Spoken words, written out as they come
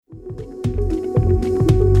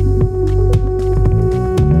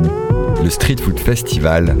Le Street Food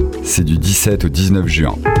Festival, c'est du 17 au 19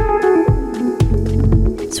 juin.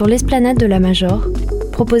 Sur l'esplanade de la Major,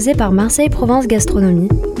 proposé par Marseille Provence Gastronomie,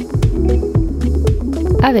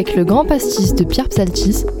 avec le grand pastis de Pierre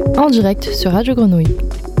Psaltis, en direct sur Radio Grenouille.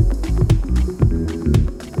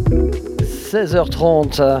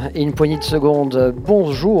 16h30 et une poignée de secondes.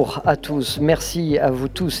 Bonjour à tous. Merci à vous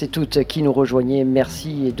tous et toutes qui nous rejoignez.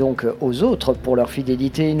 Merci et donc aux autres pour leur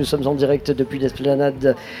fidélité. Nous sommes en direct depuis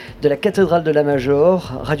l'esplanade de la cathédrale de la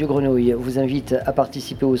Major. Radio Grenouille vous invite à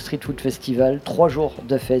participer au Street Food Festival. 3 jours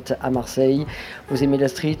de fête à Marseille. Vous aimez la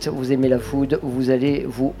street, vous aimez la food, vous allez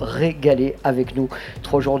vous régaler avec nous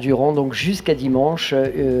 3 jours durant, donc jusqu'à dimanche.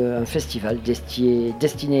 Un festival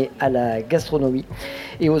destiné à la gastronomie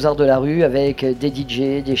et aux arts de la rue avec des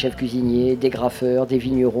DJ, des chefs cuisiniers, des graffeurs, des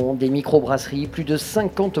vignerons, des microbrasseries, plus de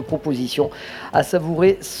 50 propositions à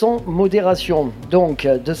savourer sans modération. Donc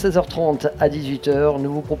de 16h30 à 18h,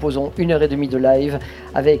 nous vous proposons 1h30 de live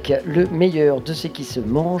avec le meilleur de ce qui se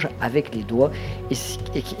mange avec les doigts et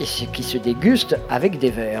ce qui se déguste avec des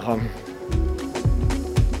verres.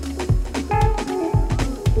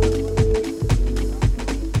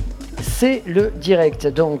 C'est le direct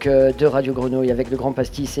donc de Radio Grenouille avec le Grand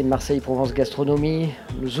Pastis et Marseille Provence Gastronomie.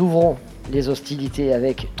 Nous ouvrons les hostilités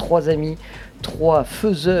avec 3 amis, 3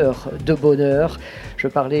 faiseurs de bonheur. Je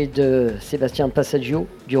parlais de Sébastien Passaggio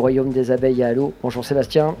du Royaume des Abeilles à Allo. Bonjour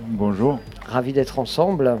Sébastien. Bonjour. Ravi d'être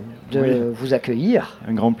ensemble, de vous accueillir.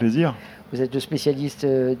 Un grand plaisir. Vous êtes le spécialiste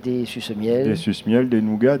des suce-miel. Des suce-miel, des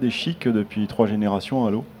nougats, des chics depuis 3 générations à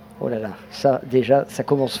Allo. Oh là là, ça déjà, ça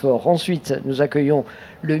commence fort. Ensuite, nous accueillons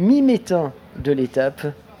le mimétain de l'étape.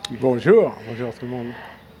 Bonjour tout le monde.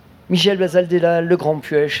 Michel Basaldella, le grand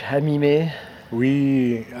pioche à mimer.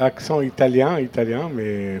 Oui, accent italien,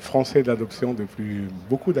 mais français d'adoption depuis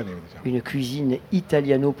beaucoup d'années déjà. Une cuisine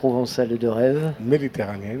italiano-provençale de rêve.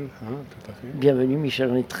 Méditerranéenne, tout à fait. Bienvenue Michel,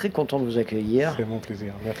 on est très content de vous accueillir. C'est mon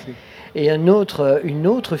plaisir, merci. Et une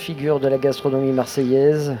autre figure de la gastronomie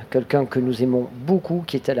marseillaise, quelqu'un que nous aimons beaucoup,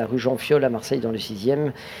 qui est à la rue Jean-Fiol à Marseille dans le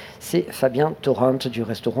 6e, c'est Fabien Torrent du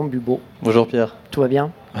restaurant Bubo. Bonjour Pierre. Tout va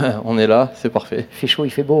bien? On est là, c'est parfait. Il fait chaud, il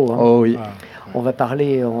fait beau. Hein. Oh oui. On va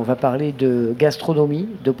parler de gastronomie,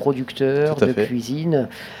 de producteurs, de cuisine.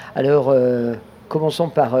 Alors, commençons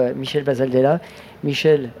par Michel Basaldella.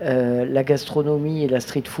 Michel, la gastronomie et la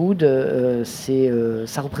street food,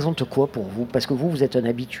 ça représente quoi pour vous? Parce que vous êtes un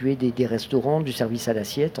habitué des restaurants, du service à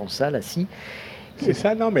l'assiette, en salle, assis. C'est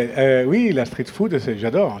ça, non, mais oui, la street food,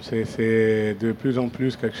 j'adore. C'est de plus en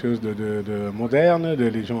plus quelque chose de moderne,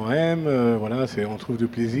 les gens aiment. On trouve du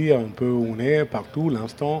plaisir un peu où on est, partout,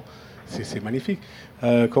 l'instant. C'est magnifique.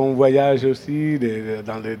 Quand on voyage aussi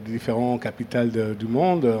dans les différentes capitales du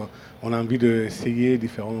monde, on a envie d'essayer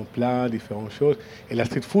différents plats, différentes choses. Et la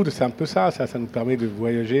street food, c'est un peu ça. Ça nous permet de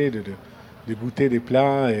voyager, de goûter des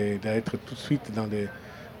plats et d'être tout de suite dans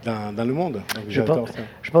le monde. Donc,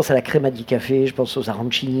 je pense à la crema di café, je pense aux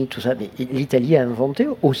arancini, tout ça. Mais l'Italie a inventé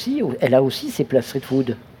aussi, elle a aussi ses plats street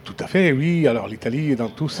food. Tout à fait, oui. Alors l'Italie, dans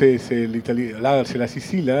tout, c'est l'Italie. Là, c'est la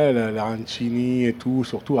Sicile, l'arancini et tout.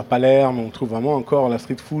 Surtout à Palerme, on trouve vraiment encore la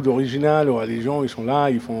street food originale. Les gens, ils sont là,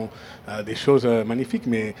 ils font des choses magnifiques.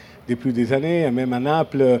 Mais depuis des années, même à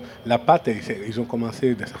Naples, la pâte, ils ont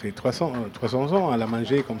commencé, ça fait 300 ans, à la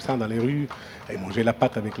manger comme ça dans les rues. Ils mangeaient la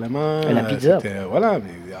pâte avec la main. Et la pizza. Mais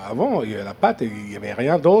avant, il y avait la pâte, il n'y avait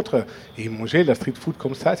rien d'autre. Et ils mangeaient la street food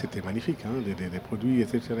comme ça, c'était magnifique, des produits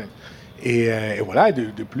exceptionnels. Et voilà,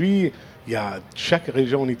 depuis, il y a chaque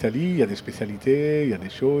région en Italie, il y a des spécialités, il y a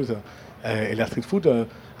des choses. Et la street food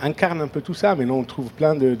incarne un peu tout ça. Maintenant, on trouve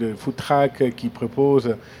plein de food trucks qui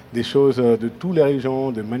proposent des choses de toutes les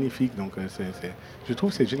régions, de magnifiques. Donc, je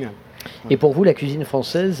trouve que c'est génial. Et pour vous, la cuisine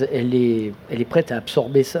française, elle est prête à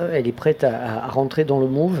absorber ça? Elle est prête à rentrer dans le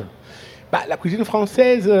move? La cuisine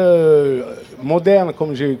française moderne,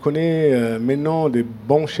 comme je connais maintenant des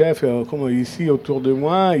bons chefs comme ici autour de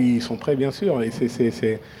moi, ils sont prêts bien sûr. Et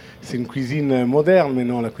c'est une cuisine moderne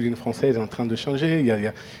maintenant, la cuisine française est en train de changer.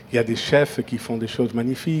 Il y a des chefs qui font des choses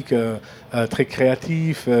magnifiques, très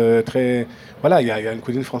créatifs, il y a une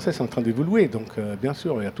cuisine française en train d'évoluer. Donc bien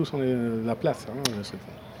sûr, il y a tous la place.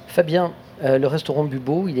 Fabien, le restaurant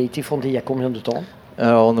Bubo, il a été fondé il y a combien de temps?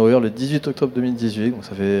 Alors, on a ouvert le 18 octobre 2018, donc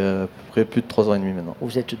ça fait à peu près plus de 3 ans et demi maintenant.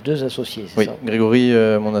 Vous êtes 2 associés, c'est ça? Oui, Grégory,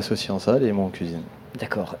 mon associé en salle, et moi en cuisine.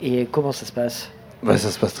 D'accord. Et comment ça se passe? Ça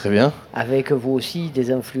se passe très bien. Avec vous aussi des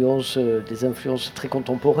influences très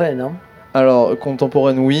contemporaines, hein? Alors,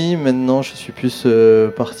 contemporaine, oui. Maintenant, je suis plus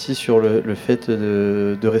parti sur le fait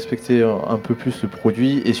de respecter un peu plus le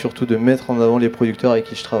produit et surtout de mettre en avant les producteurs avec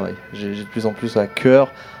qui je travaille. J'ai de plus en plus à cœur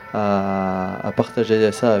à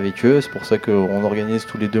partager ça avec eux. C'est pour ça qu'on organise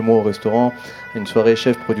tous les 2 mois au restaurant une soirée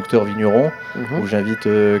chef producteur vigneron où j'invite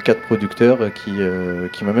 4 producteurs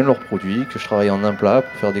qui m'amènent leurs produits, que je travaille en un plat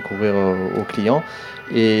pour faire découvrir aux clients.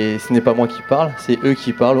 Et ce n'est pas moi qui parle, c'est eux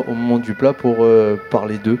qui parlent au moment du plat pour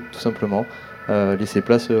parler d'eux, tout simplement. Laisser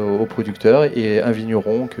place aux producteurs et un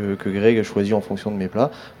vigneron que Greg a choisi en fonction de mes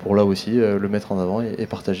plats pour là aussi le mettre en avant et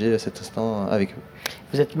partager cet instant avec eux.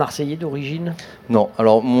 Vous êtes Marseillais d'origine ? Non,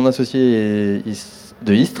 alors mon associé est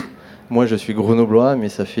de Istres. Moi, je suis grenoblois, mais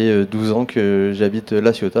ça fait 12 ans que j'habite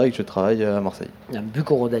La Ciotat et que je travaille à Marseille. Un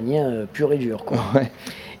bucco-rhodanien pur et dur, quoi. Ouais.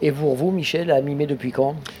 Et vous, Michel, à Mimé depuis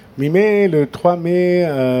quand ? Mimé, le 3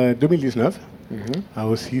 mai 2019.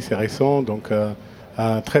 Aussi, c'est récent, donc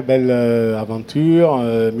très belle aventure.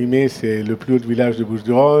 Mimé, c'est le plus haut village de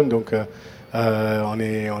Bouches-du-Rhône, donc on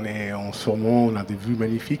est en surmont, on a des vues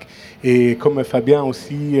magnifiques. Et comme Fabien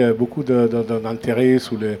aussi, beaucoup d'intérêt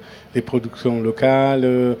sur les productions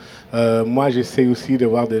locales. Moi, j'essaie aussi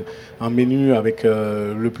d'avoir un menu avec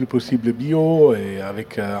le plus possible bio et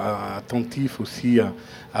avec attentif aussi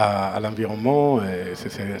à l'environnement.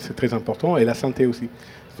 C'est très important. Et la santé aussi.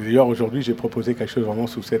 D'ailleurs, aujourd'hui, j'ai proposé quelque chose vraiment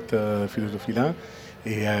sous cette philosophie-là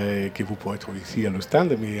et que vous pourrez trouver ici à le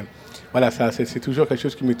stand. Mais voilà, ça, c'est toujours quelque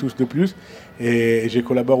chose qui me touche de plus. Et je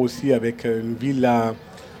collabore aussi avec une villa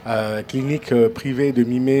clinique privée de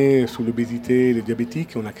Mimé sous l'obésité et les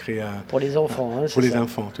diabétiques. On a créé pour les enfants, hein, pour les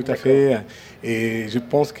enfants, tout à fait. Et je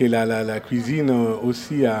pense que la cuisine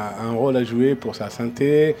aussi a un rôle à jouer pour sa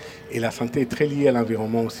santé. Et la santé est très liée à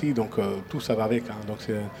l'environnement aussi, donc tout ça va avec. Hein. Donc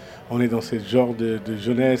on est dans ce genre de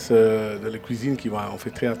jeunesse de la cuisine on fait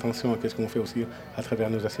très attention à ce qu'on fait aussi à travers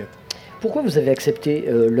nos assiettes. Pourquoi vous avez accepté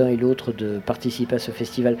l'un et l'autre de participer à ce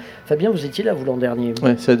festival ? Fabien, vous étiez là, vous, l'an dernier ?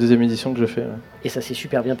 Ouais, c'est la 2e édition que je fais. Ouais. Et ça s'est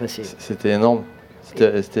super bien passé. C'était énorme.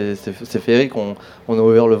 C'est féerique. On a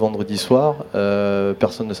ouvert le vendredi soir.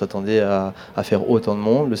 Personne ne s'attendait à faire autant de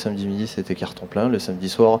monde. Le samedi midi, c'était carton plein. Le samedi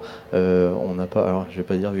soir, on n'a pas, alors je vais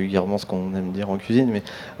pas dire vulgairement ce qu'on aime dire en cuisine, mais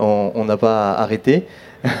on n'a pas arrêté.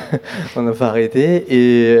 On n'a pas arrêté.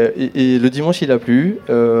 Et le dimanche, il a plu.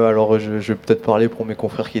 Alors, je vais peut-être parler pour mes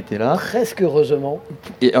confrères qui étaient là. Presque heureusement.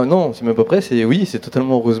 Et non, c'est même pas près. C'est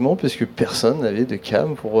totalement heureusement, puisque personne n'avait de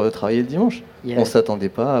cam pour travailler le dimanche. Yeah. On ne s'attendait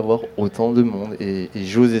pas à avoir autant de monde. Et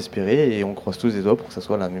j'ose espérer, et on croise tous les doigts pour que ça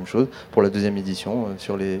soit la même chose pour la 2e édition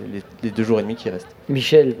sur les 2 jours et demi qui restent.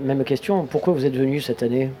 Michel, même question. Pourquoi vous êtes venu cette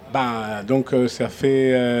année ? Donc, ça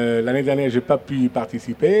fait... l'année dernière, je n'ai pas pu y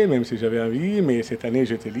participer, même si j'avais envie, mais cette année,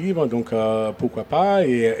 j'étais libre, donc pourquoi pas.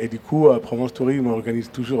 Et du coup, Provence Tourisme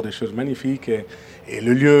organise toujours des choses magnifiques. Et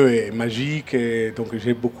le lieu est magique. Et donc,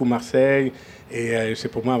 j'aime beaucoup Marseille. Et c'est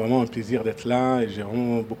pour moi vraiment un plaisir d'être là. Et j'ai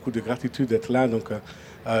vraiment beaucoup de gratitude d'être là. Donc,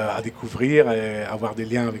 à découvrir, et avoir des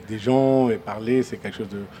liens avec des gens et parler, c'est quelque chose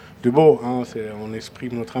de beau. Hein. On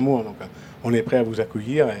exprime notre amour. Donc, on est prêt à vous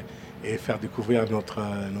accueillir et faire découvrir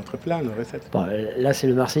notre plat, nos recettes. Bon, là, c'est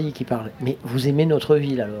le Marseillais qui parle. Mais vous aimez notre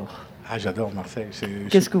ville alors ? Ah, j'adore Marseille.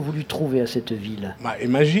 Qu'est-ce que vous lui trouvez à cette ville ? Et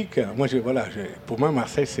magique. Moi, pour moi,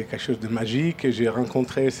 Marseille, c'est quelque chose de magique. J'ai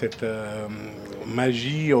rencontré cette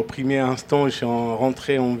magie au premier instant. Je suis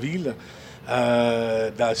rentré en ville,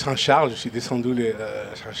 dans Saint-Charles. Je suis descendu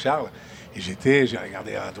à Saint-Charles. Et j'ai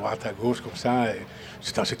regardé à droite, à gauche, comme ça. Et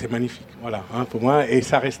c'était magnifique, voilà, hein, pour moi. Et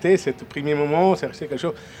ça restait, ce premier moment, ça restait quelque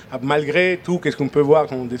chose. Malgré tout, qu'est-ce qu'on peut voir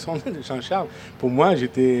quand on descend de Saint-Charles, pour moi,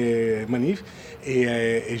 j'étais magnifique.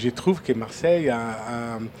 Et je trouve que Marseille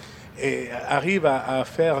arrive à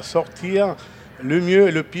faire sortir le mieux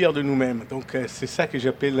et le pire de nous-mêmes. Donc, c'est ça que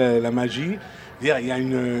j'appelle la magie. Il y a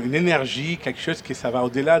une énergie, quelque chose qui ça va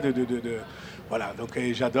au-delà de voilà, donc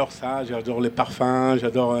j'adore ça, j'adore les parfums,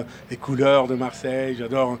 j'adore les couleurs de Marseille,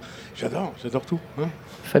 j'adore tout. Hein.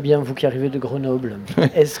 Fabien, vous qui arrivez de Grenoble,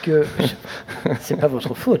 est-ce que c'est pas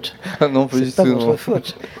votre faute ? Non, pas du tout. C'est pas votre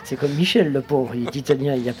faute. C'est comme Michel, le pauvre, il est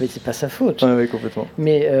italien, c'est pas sa faute. Oui, complètement.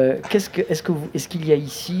 Mais est-ce qu'il y a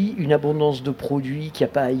ici une abondance de produits qu'il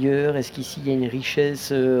n'y a pas ailleurs ? Est-ce qu'ici il y a une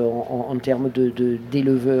richesse en termes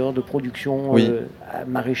d'éleveurs, de production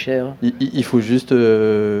maraîchère ? Il faut juste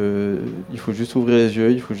ouvrir les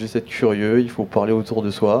yeux, il faut juste être curieux, il faut parler autour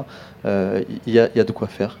de soi. Il y a de quoi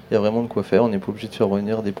faire, il y a vraiment de quoi faire. On n'est pas obligé de faire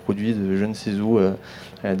revenir des produits de je ne sais où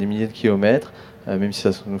à des milliers de kilomètres, même si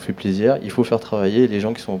ça nous fait plaisir. Il faut faire travailler les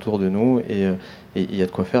gens qui sont autour de nous et il y a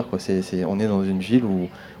de quoi faire, quoi. On est dans une ville où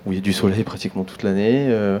où il y a du soleil pratiquement toute l'année.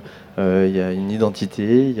 Il y a une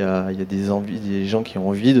identité, il y a des gens qui ont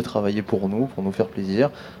envie de travailler pour nous faire plaisir.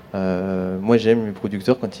 Moi j'aime mes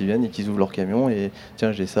producteurs quand ils viennent et qu'ils ouvrent leur camion et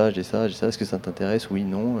tiens j'ai ça, est-ce que ça t'intéresse? Oui,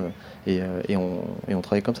 non, et on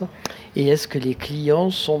travaille comme ça. Et est-ce que les clients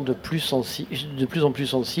sont de plus en plus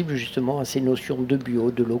sensibles justement à ces notions de bio,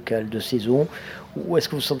 de local, de saison? Ou est-ce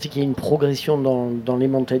que vous sentez qu'il y a une progression dans les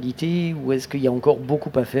mentalités, ou est-ce qu'il y a encore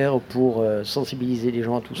beaucoup à faire pour sensibiliser les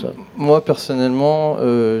gens à tout ça? Moi personnellement,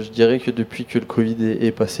 je dirais que depuis que le Covid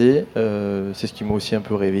est passé, c'est ce qui m'a aussi un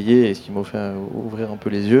peu réveillé et ce qui m'a fait ouvrir un peu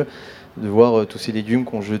les yeux, de voir tous ces légumes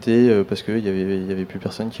qu'on jetait parce qu'il y avait plus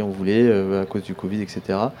personne qui en voulait à cause du Covid,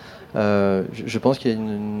 etc. Je pense qu'il y a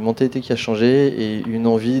une mentalité qui a changé et une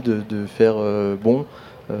envie de faire bon,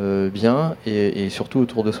 bien et surtout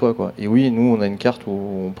autour de soi, quoi. Et oui, nous on a une carte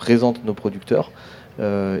où on présente nos producteurs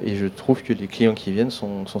et je trouve que les clients qui viennent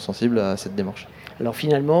sont sensibles à cette démarche. Alors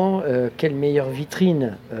finalement, quelle meilleure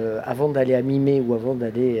vitrine avant d'aller à Mimé ou avant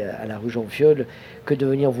d'aller à la rue Jean-Fiol que de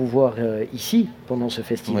venir vous voir ici pendant ce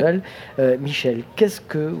festival. Michel, qu'est-ce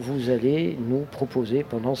que vous allez nous proposer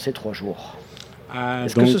pendant ces 3 jours?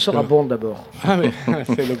 Est-ce que ce sera bon d'abord? Ah mais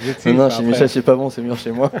c'est l'objectif. Non, chez Michel c'est pas bon, c'est mieux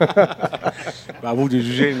chez moi. À vous de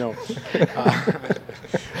juger, non.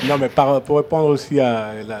 Non, mais pour répondre aussi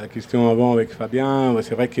à la question avant avec Fabien,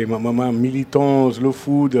 c'est vrai que moi militant slow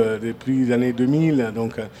food depuis les années 2000,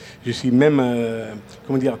 donc je suis même,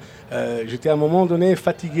 j'étais à un moment donné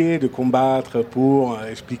fatigué de combattre pour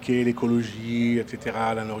expliquer l'écologie, etc.,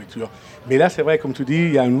 la nourriture. Mais là, c'est vrai, comme tu dis,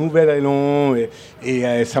 il y a un nouvel élan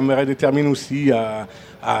et ça me détermine aussi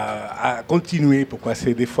à continuer. Pourquoi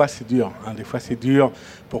des fois c'est dur, hein, des fois c'est dur.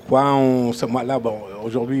 Pourquoi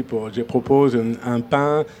aujourd'hui je propose un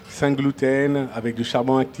pain sans gluten avec du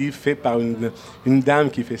charbon actif fait par une dame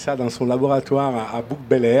qui fait ça dans son laboratoire à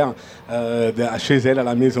Bouc-Bel-Air, chez elle à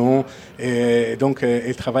la maison. Et donc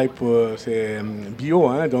elle travaille c'est bio,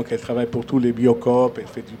 hein, donc elle travaille pour tous les Biocoop. Elle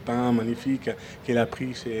fait du pain magnifique qu'elle a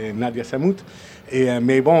pris chez Nadia Samout.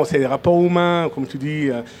 Mais bon, c'est des rapports humains, comme tu dis,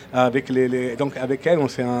 donc avec elle, on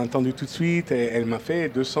s'est entendu tout de suite. Et elle m'a fait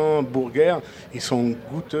 200 burgers. Ils sont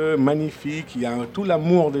goûteux, magnifiques. Il y a tout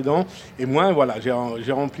l'amour dedans. Et moi, voilà,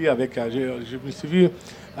 j'ai rempli avec. Je me suis vu.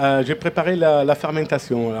 J'ai préparé la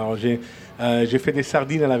fermentation. Alors j'ai fait des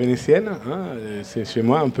sardines à la vénitienne. Hein, c'est chez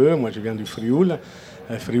moi un peu. Moi, je viens du Frioul.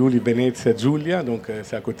 Friuli, Venezia, Giulia, donc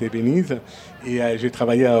c'est à côté de Venise. Et j'ai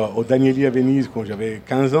travaillé au Danieli à Venise quand j'avais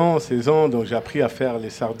 15 ans, 16 ans, donc j'ai appris à faire les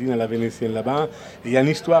sardines à la vénitienne là-bas. Et il y a une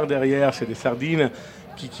histoire derrière, c'est des sardines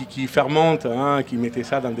qui fermentent, hein, qui mettaient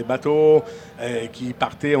ça dans des bateaux, qui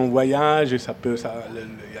partaient en voyage. Et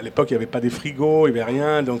à l'époque, il n'y avait pas de frigo, il n'y avait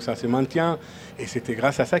rien, donc ça se maintient. Et c'était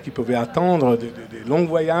grâce à ça qu'ils pouvaient attendre des longs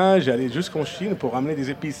voyages, aller jusqu'en Chine pour ramener des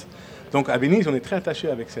épices. Donc à Venise, on est très attaché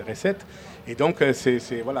avec ces recettes. Et donc,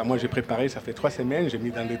 voilà, moi j'ai préparé, ça fait 3 semaines, j'ai mis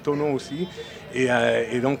dans des tonneaux aussi.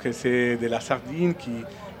 Et donc, c'est de la sardine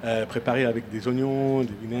préparée avec des oignons,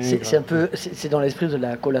 des vinaigres. C'est dans l'esprit de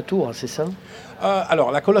la collature, hein, c'est ça?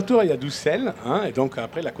 Alors, la collature, il y a du sel. Hein, et donc,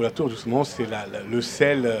 après, la collature, justement, c'est le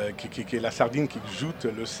sel, qui est la sardine qui ajoute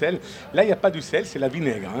le sel. Là, il n'y a pas du sel, c'est la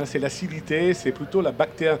vinaigre. Hein, c'est l'acidité, c'est plutôt la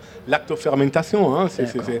lactofermentation. Hein,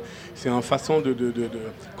 c'est une façon de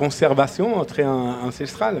conservation très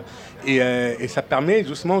ancestrale. Et ça permet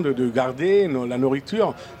justement de garder la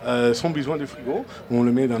nourriture sans besoin de frigo. On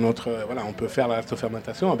le met dans notre... voilà, on peut faire la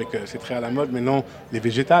lactofermentation avec... c'est très à la mode maintenant, les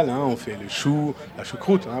végétales. Hein, on fait le chou, la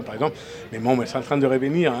choucroute, hein, par exemple. Mais bon, c'est en train de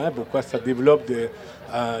revenir. Hein, pourquoi ça développe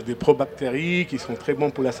des probactéries qui sont très bons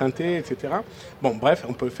pour la santé, etc. Bon, bref,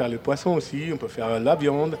 on peut faire le poisson aussi, on peut faire la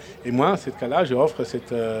viande. Et moi, dans ce cas-là, j'offre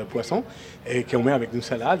cette poisson et qu'on met avec une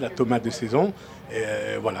salade, la tomate de saison.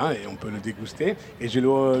 Et voilà, et on peut le déguster. Et je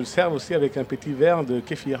le sers aussi avec un petit verre de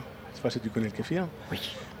kéfir. Je ne sais pas si tu connais le kéfir. Oui.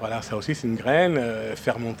 Voilà, ça aussi c'est une graine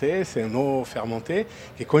fermentée, c'est une eau fermentée.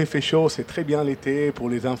 Et quand il fait chaud, c'est très bien l'été pour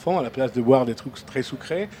les enfants. À la place de boire des trucs très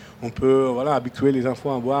sucrés, on peut habituer les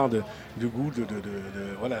enfants à boire du goût,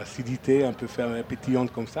 acidité un peu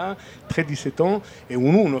pétillante comme ça, très 17 ans. Et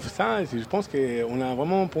nous, on offre ça. Et je pense qu'on a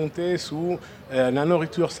vraiment ponté sous la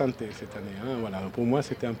nourriture santé cette année. Hein, voilà. Pour moi,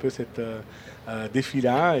 c'était un peu cette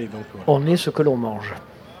défi-là. Et donc, voilà. On est ce que l'on mange.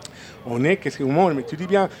 On est, qu'est-ce qu'on mange? Mais tu dis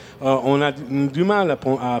bien, on a du mal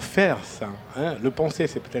à faire ça. Hein. Le penser,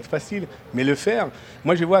 c'est peut-être facile, mais le faire,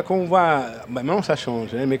 moi je vois, quand on voit, maintenant ça change,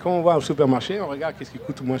 hein, mais quand on va au supermarché, on regarde qu'est-ce qui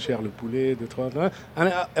coûte moins cher, le poulet,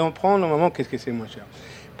 et on prend normalement qu'est-ce que c'est moins cher.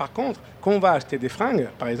 Par contre, quand on va acheter des fringues,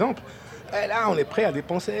 par exemple, là, on est prêt à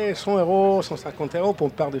dépenser 100 €, 150 € pour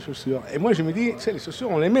une paire de chaussures. Et moi, je me dis, tu sais, les chaussures,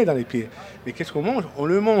 on les met dans les pieds. Mais qu'est-ce qu'on mange? On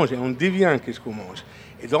le mange et on devient qu'est-ce qu'on mange.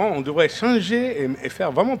 Et donc, on devrait changer et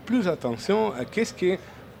faire vraiment plus attention à qu'est-ce qu'on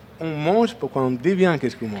mange, pourquoi on devient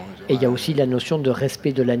qu'est-ce qu'on mange. Et il y a aussi la notion de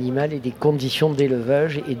respect de l'animal et des conditions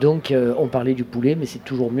d'élevage. Et donc, on parlait du poulet, mais c'est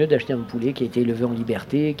toujours mieux d'acheter un poulet qui a été élevé en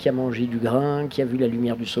liberté, qui a mangé du grain, qui a vu la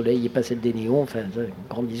lumière du soleil et pas celle des néons. Enfin, c'est un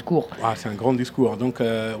grand discours. Ah, c'est un grand discours. Donc,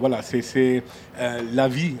 voilà, c'est la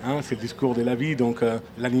vie, hein, c'est le discours de la vie. Donc,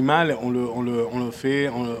 l'animal, on le fait,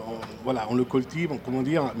 on le cultive, comment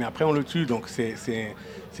dire, mais après, on le tue. Donc,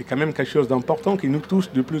 c'est quand même quelque chose d'important qui nous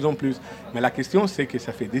touche de plus en plus. Mais la question, c'est que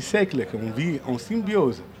ça fait des siècles qu'on vit en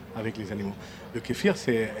symbiose avec les animaux. Le kéfir,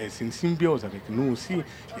 c'est une symbiose avec nous aussi,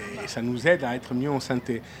 et ça nous aide à être mieux en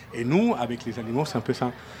santé. Et nous, avec les animaux, c'est un peu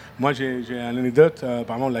ça. Moi, j'ai une anecdote,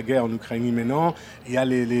 par exemple, la guerre en Ukraine maintenant, il y a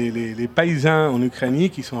les paysans en Ukraine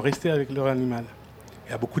qui sont restés avec leur animal.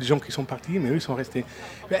 Il y a beaucoup de gens qui sont partis, mais eux, ils sont restés.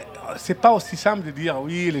 Ce n'est pas aussi simple de dire,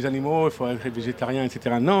 oui, les animaux, il faut être végétarien,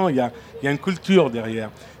 etc. Non, il y a une culture derrière.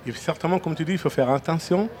 Et certainement, comme tu dis, il faut faire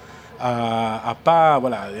attention à pas,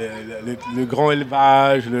 voilà, le grand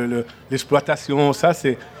élevage, l'exploitation, ça,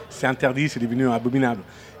 c'est interdit, c'est devenu abominable.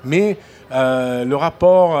 Mais le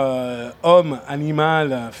rapport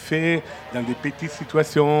homme-animal fait dans des petites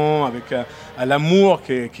situations, avec l'amour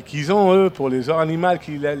qu'ils ont, eux, pour les autres animaux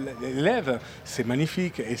qu'ils élèvent, c'est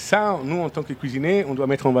magnifique. Et ça, nous, en tant que cuisiniers, on doit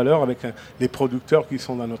mettre en valeur avec les producteurs qui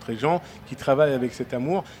sont dans notre région, qui travaillent avec cet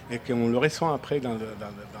amour et qu'on le ressent après dans les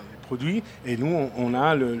produits. Et nous, on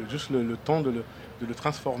a juste le temps de le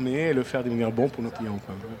transformer et le faire devenir bon pour nos clients,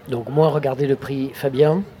 quoi. Donc, moi, regardez le prix,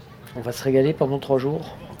 Fabien. On va se régaler pendant 3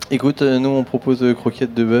 jours. Écoute, nous on propose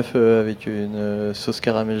croquettes de bœuf avec une sauce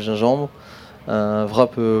caramel gingembre, un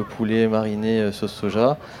wrap poulet mariné sauce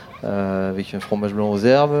soja avec un fromage blanc aux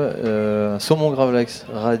herbes, un saumon gravlax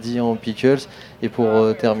radis en pickles et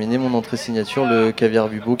pour terminer mon entrée signature, le caviar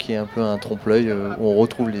bubo qui est un peu un trompe-l'œil où on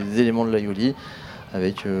retrouve les éléments de l'aioli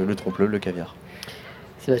avec le trompe-l'œil, le caviar.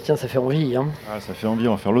 Sébastien, ça fait envie, hein? Ah, ça fait envie,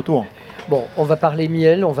 on va faire le tour. Bon, on va parler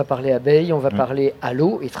miel, on va parler abeilles, on va parler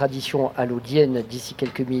halo et tradition halodienne d'ici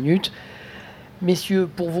quelques minutes. Messieurs,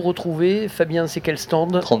 pour vous retrouver, Fabien, c'est quel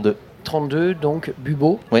stand? 32. 32, donc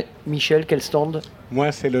Bubo. Oui. Michel, quel stand?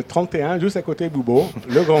 Moi, c'est le 31, juste à côté de Bubo,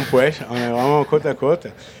 le Grand Pouèche. On est vraiment côte à côte.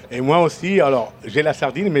 Et moi aussi, alors, j'ai la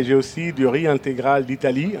sardine, mais j'ai aussi du riz intégral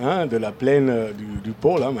d'Italie, hein, de la plaine du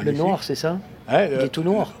Pô, là, magnifique. Le noir, c'est ça? Ouais, il est tout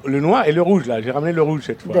noir. Le noir et le rouge, là. J'ai ramené le rouge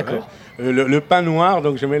cette fois. D'accord. Hein. Le pain noir,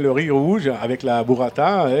 donc je mets le riz rouge avec la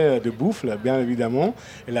burrata de buffle, bien évidemment,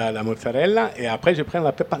 et la mozzarella. Et après, je prends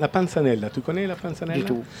la panzanella. Tu connais la panzanella? Du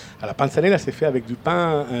tout. Alors, la panzanella, c'est fait avec du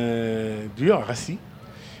pain dur, rassis,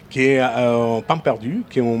 qui est en pain perdu,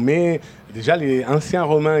 qu'on met... Déjà, les anciens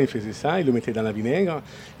Romains, ils faisaient ça, ils le mettaient dans la vinaigre.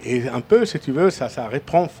 Et un peu, si tu veux, ça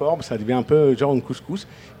reprend forme, ça devient un peu genre une couscous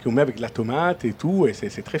qu'on met avec de la tomate et tout, et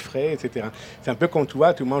c'est très frais, etc. C'est un peu comme tu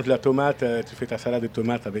vois, tu manges la tomate, tu fais ta salade de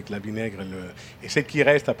tomate avec la vinaigre, et ce qui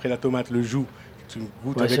reste après la tomate, le jus, tu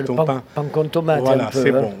goûtes avec ton pain. Pain con tomate. Voilà, un peu,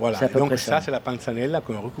 c'est bon. Voilà. Donc ça, c'est la panzanella,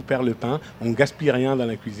 qu'on récupère le pain, on ne gaspille rien dans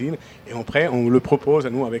la cuisine, et après, on le propose à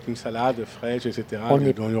nous avec une salade fraîche, etc.,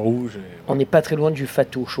 dans le rouge. On n'est pas très loin du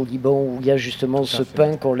fattouche au Liban, où il y a justement ce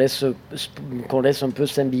pain qu'on laisse un peu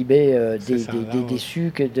s'imbiber des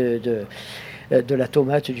sucres, de la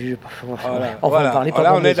tomate, du... Voilà. On va en parler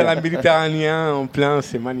pendant on est dans la Méditerranée en plein,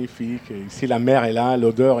 c'est magnifique. Ici, la mer est là,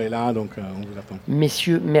 l'odeur est là, donc on vous attend.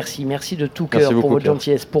 Messieurs, merci de tout cœur pour votre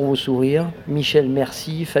gentillesse, pour vos sourires. Michel,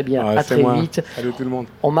 merci. Fabien, à très vite. Salut tout le monde.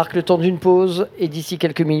 On marque le temps d'une pause et d'ici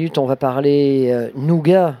quelques minutes, on va parler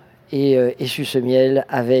nougat et suce-miel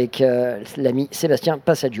avec l'ami Sébastien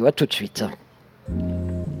Passadio. À tout de suite.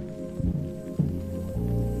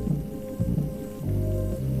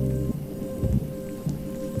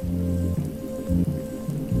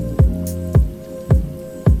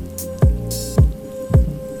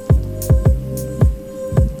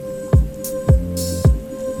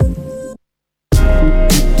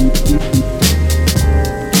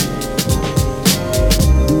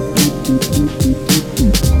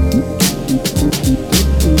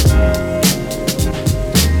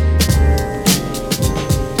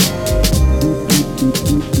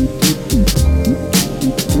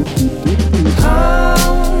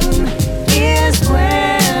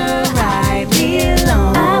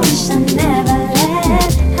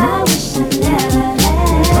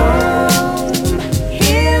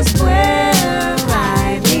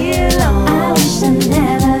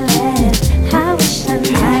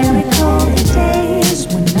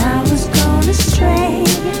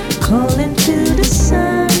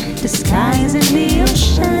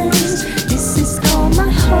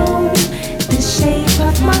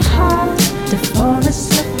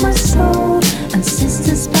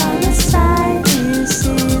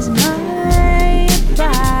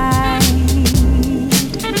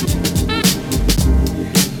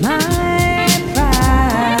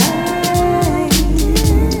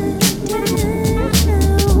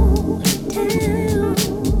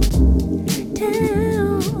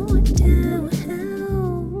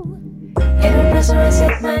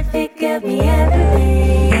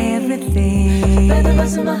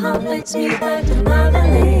 heart leads me back to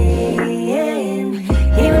motherland.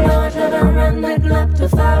 Even though I try to run the globe to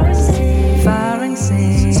foreign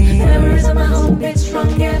seas. Memories of my home beat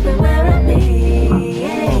strong everywhere I be.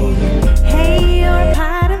 Hey, you're a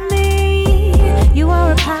part of me. You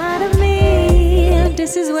are a part of me.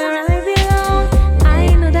 This is where I belong.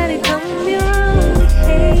 I know that it don't be wrong.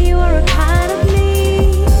 Hey, you are a part of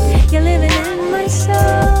me. You're living in my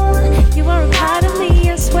soul. You are a part of me.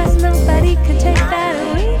 I swear nobody can take that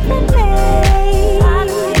away from me.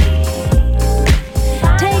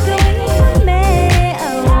 Take away from me. Oh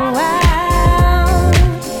wow.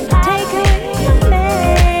 Take away from me.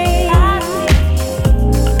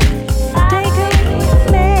 Take away from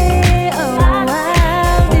me. Oh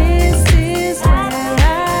wow. This is where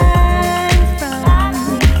I'm from.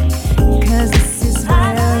 'Cause this is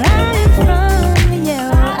where I'm from. Yeah.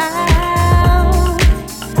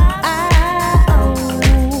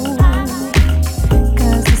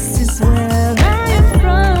 Cause this is where I'm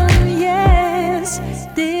from, yes,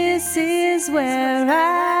 this is where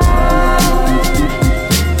I'm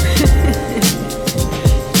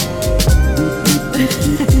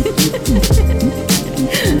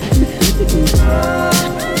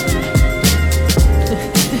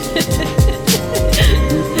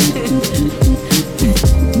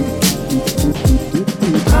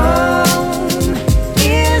Home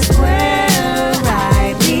is where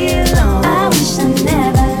I belong. I wish I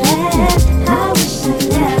never left. I wish I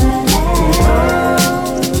never left.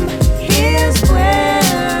 Home is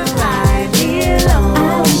where I belong. I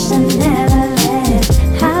wish I never left.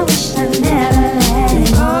 I wish I never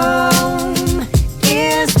left. Home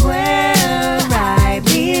is where I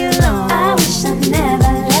belong. I wish I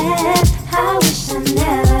never left. I wish I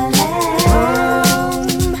never left.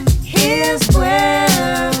 Home is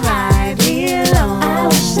where I belong. I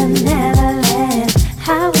wish I never left.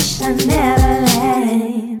 I wish I never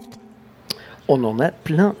left. On en a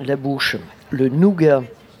plein la bouche. Le nougat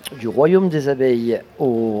du royaume des abeilles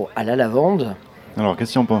à la lavande, Alors,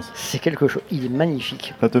 qu'est-ce que tu en penses? c'est quelque chose. Il est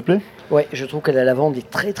magnifique. Ça te plaît? Ouais, je trouve que la lavande est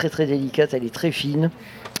très très très délicate, elle est très fine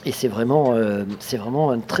et c'est vraiment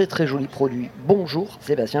un très très joli produit. Bonjour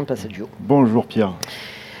Sébastien Passaggio. Bonjour Pierre.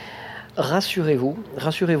 Rassurez-vous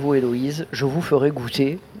Héloïse, je vous ferai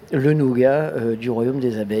goûter le nougat du royaume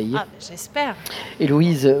des abeilles. Ah, j'espère.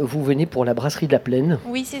 Héloïse, vous venez pour la brasserie de la Plaine.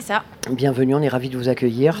 Oui, c'est ça. Bienvenue, on est ravis de vous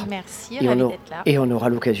accueillir. Merci, Et ravie on, d'être là. et on aura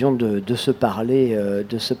l'occasion de se parler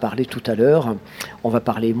tout à l'heure. On va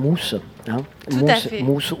parler mousse, hein. Tout à fait.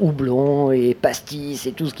 Mousse, houblon et pastis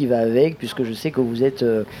et tout ce qui va avec, puisque je sais que vous êtes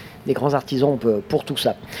des grands artisans pour tout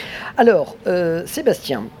ça. Alors,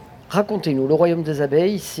 Sébastien, racontez-nous, le Royaume des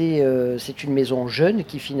Abeilles, c'est une maison jeune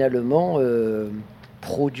qui finalement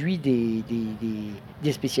produit des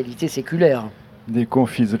spécialités séculaires. Des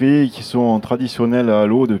confiseries qui sont traditionnelles à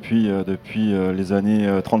l'eau depuis les années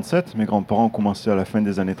 37. Mes grands-parents ont commencé à la fin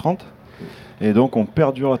des années 30. Et donc on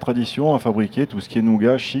perdure la tradition à fabriquer tout ce qui est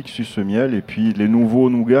nougat, chic, suce-miel. Et puis les nouveaux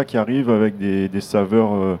nougats qui arrivent avec des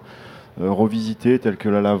saveurs revisitées telles que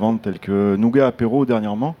la lavande, telles que nougat apéro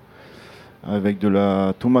dernièrement, avec de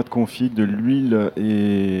la tomate confite, de l'huile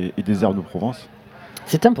et des herbes de Provence.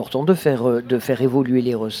 C'est important de faire évoluer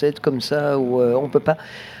les recettes comme ça, où on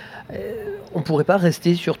pourrait pas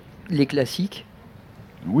rester sur les classiques.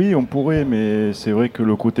 Oui, on pourrait, mais c'est vrai que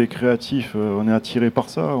le côté créatif, on est attiré par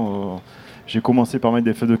ça. J'ai commencé par mettre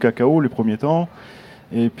des fèves de cacao les premiers temps,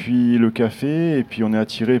 et puis le café, et puis on est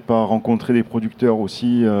attiré par rencontrer des producteurs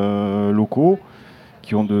aussi locaux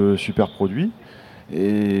qui ont de super produits,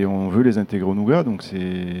 et on veut les intégrer au nougat, donc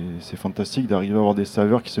c'est fantastique d'arriver à avoir des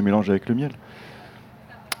saveurs qui se mélangent avec le miel.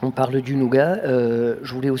 On parle du nougat,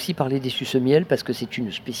 je voulais aussi parler des suce-miel parce que c'est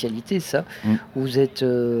une spécialité ça. Vous êtes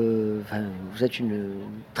une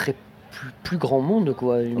très plus grand monde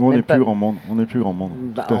quoi. On est plus grand monde,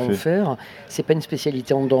 Bah, tout à à en fait. faire, c'est pas une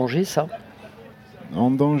spécialité en danger ça. En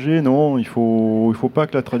danger, non, il faut pas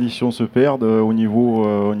que la tradition se perde au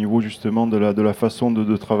niveau justement de la façon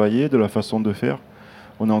de travailler, de la façon de faire.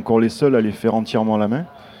 On est encore les seuls à les faire entièrement à la main.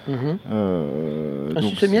 Un Donc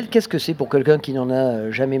suce-miel, qu'est-ce que c'est pour quelqu'un qui n'en a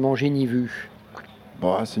jamais mangé ni vu?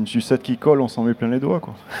 c'est une sucette qui colle, on s'en met plein les doigts,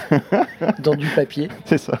 quoi. Dans du papier.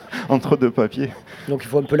 C'est ça, entre deux papiers. Donc il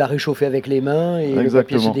faut un peu la réchauffer avec les mains et le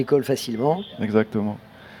papier se décolle facilement. Exactement.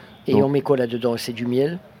 Et Donc, on met quoi là-dedans? C'est du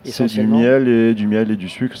miel c'est du essentiellement. miel et du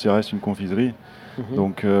sucre, ça reste une confiserie.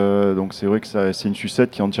 Donc c'est vrai que c'est une sucette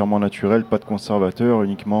qui est entièrement naturelle, pas de conservateur,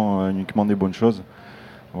 uniquement des bonnes choses.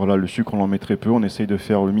 Voilà, le sucre on en met très peu, on essaye de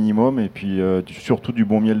faire le minimum et puis surtout du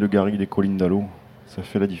bon miel de garrigue des collines d'Allo. Ça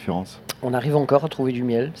fait la différence. On arrive encore à trouver du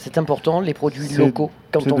miel. C'est important, les produits C'est- locaux,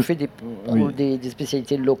 quand c'est on de- fait oui. des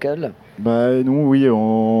spécialités locales. Nous, oui,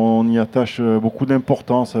 on y attache beaucoup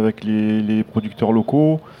d'importance avec les producteurs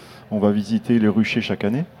locaux. On va visiter les ruchers chaque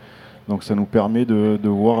année. Donc ça nous permet de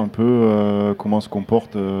voir un peu comment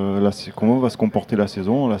comment va se comporter la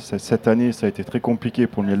saison. Là, cette année, ça a été très compliqué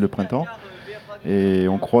pour le miel de printemps. Et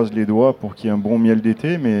on croise les doigts pour qu'il y ait un bon miel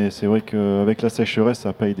d'été, mais c'est vrai qu'avec la sécheresse, ça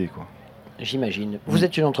n'a pas aidé, quoi. J'imagine. Vous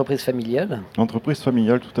êtes une entreprise familiale. Entreprise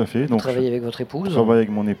familiale, tout à fait. Vous Donc, travaillez avec votre je épouse. travaille avec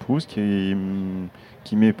mon épouse qui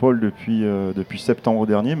m'épaule depuis septembre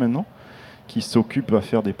dernier maintenant, qui s'occupe à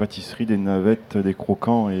faire des pâtisseries, des navettes, des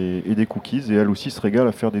croquants et des cookies. Et elle aussi se régale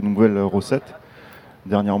à faire des nouvelles recettes.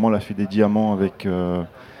 Dernièrement, elle a fait des diamants avec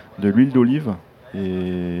de l'huile d'olive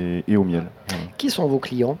et au miel. Voilà. Qui sont vos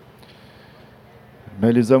clients?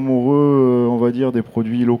 Les amoureux, on va dire, des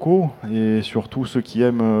produits locaux et surtout ceux qui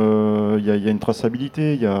aiment, il y a une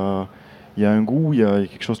traçabilité, il y a un goût, il y a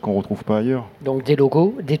quelque chose qu'on ne retrouve pas ailleurs. Donc des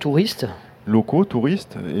logos, des touristes. Locaux,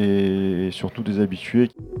 touristes et surtout des habitués.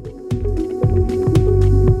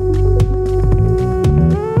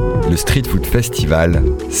 Le Street Food Festival,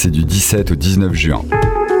 c'est du 17 au 19 juin.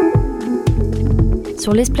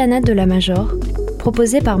 Sur l'esplanade de la Major,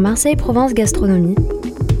 proposé par Marseille Provence Gastronomie,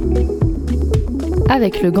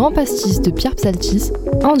 Avec le grand pastis de Pierre Psaltis,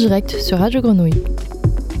 en direct sur Radio Grenouille.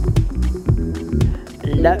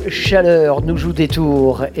 La chaleur nous joue des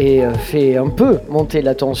tours et fait un peu monter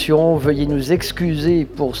la tension. Veuillez nous excuser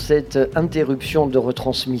pour cette interruption de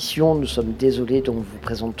retransmission. Nous sommes désolés, donc vous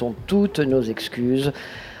présentons toutes nos excuses.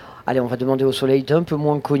 Allez, on va demander au soleil d'un peu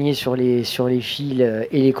moins cogner sur les fils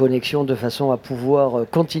et les connexions de façon à pouvoir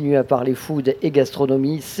continuer à parler food et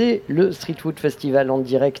gastronomie. C'est le Street Food Festival en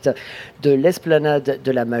direct de l'esplanade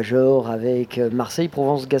de la Major avec Marseille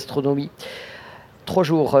Provence Gastronomie. 3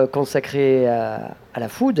 jours consacrés à la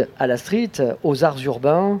food, à la street, aux arts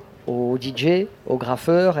urbains, aux DJ, aux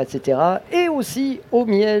graffeurs, etc. Et aussi au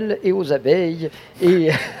miel et aux abeilles et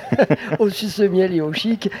au suce-miel et au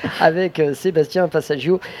chic avec Sébastien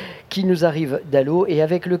Passagio qui nous arrive d'Allo et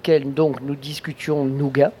avec lequel donc nous discutions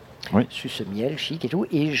nougat. Oui. Suce-miel, chic et tout.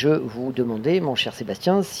 Et je vous demandais, mon cher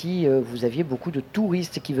Sébastien, si vous aviez beaucoup de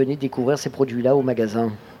touristes qui venaient découvrir ces produits-là au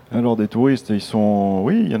magasin. Alors des touristes,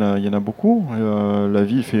 oui, il y en a beaucoup. La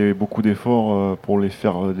ville fait beaucoup d'efforts pour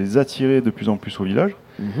les attirer de plus en plus au village.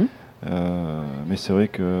 Mais c'est vrai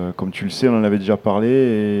que, comme tu le sais, on en avait déjà parlé,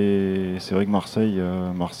 et c'est vrai que Marseille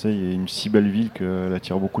est une si belle ville qu'elle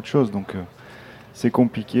attire beaucoup de choses. Donc c'est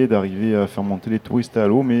compliqué d'arriver à faire monter les touristes à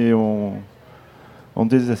l'eau, mais on ne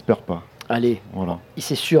désespère pas. Allez, Voilà. et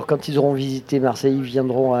c'est sûr, quand ils auront visité Marseille, ils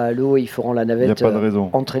viendront à l'eau et ils feront la navette Il n'y a pas de raison.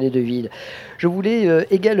 entre les deux villes. Je voulais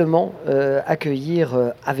également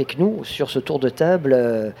accueillir avec nous sur ce tour de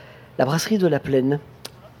table la brasserie de la Plaine.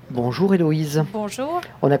 Bonjour Héloïse. Bonjour.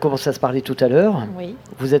 On a commencé à se parler tout à l'heure. Oui.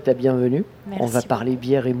 Vous êtes la bienvenue. Merci On va parler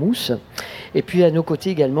bière et mousse. Et puis à nos côtés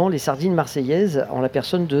également les sardines marseillaises en la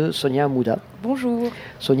personne de Sonia Amouda. Bonjour.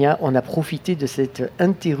 Sonia, on a profité de cette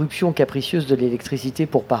interruption capricieuse de l'électricité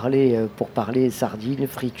pour parler sardines,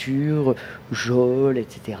 friture, geôle,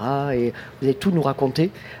 etc. Et vous allez tout nous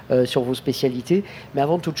raconter sur vos spécialités. Mais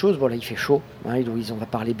avant toute chose, là il fait chaud. Héloïse, on va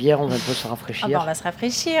parler bière, on va un peu se rafraîchir. On va se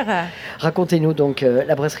rafraîchir. Racontez-nous donc,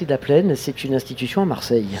 la brasserie de la Plaine, c'est une institution à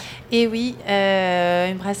Marseille. Et oui,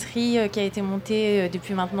 une brasserie qui a été montée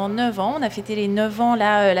depuis maintenant 9 ans. On a fêté les 9 ans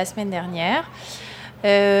là, la semaine dernière.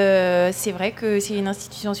 C'est vrai que c'est une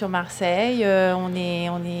institution sur Marseille, on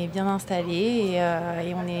est bien installé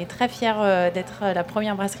et on est très fiers d'être la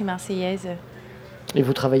première brasserie marseillaise. Et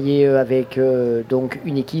vous travaillez avec donc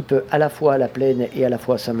une équipe à la fois à la Plaine et à la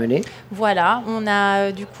fois à Saint-Menet. Voilà, on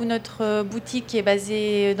a du coup notre boutique qui est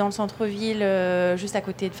basée dans le centre-ville, juste à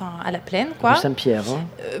côté, à la Plaine, quoi. Rue Saint-Pierre.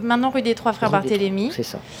 Maintenant rue des Trois Frères Rue des Barthélemy. C'est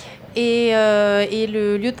ça. Et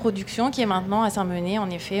le lieu de production qui est maintenant à Saint-Menet, en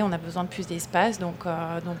effet, on a besoin de plus d'espace, donc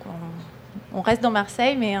on reste dans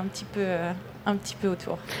Marseille, mais un petit peu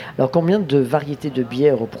autour. Alors combien de variétés de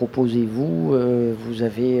bières proposez-vous Vous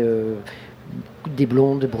avez des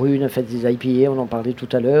blondes, brunes, faites des IPA, on en parlait tout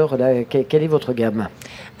à l'heure. Là, quelle est votre gamme?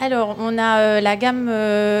 Alors, on a la gamme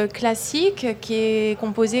classique qui est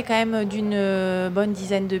composée quand même d'une bonne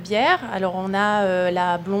dizaine de bières. Alors, on a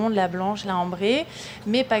la blonde, la blanche, la ambrée,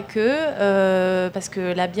 mais pas que, parce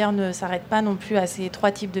que la bière ne s'arrête pas non plus à ces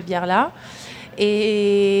 3 types de bières-là.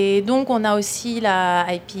 Et donc, on a aussi la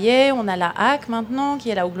IPA, on a la HAC maintenant, qui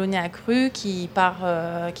est la houblonnée accrue, qui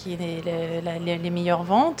est les meilleures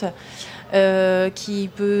ventes. qui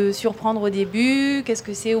peut surprendre au début. Qu'est-ce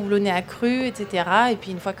que c'est houblonné à cru, etc. Et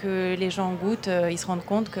puis une fois que les gens goûtent, ils se rendent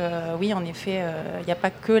compte que oui, en effet, il n'y a pas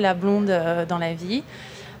que la blonde dans la vie.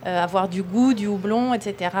 Avoir du goût, du houblon,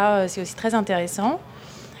 etc., c'est aussi très intéressant.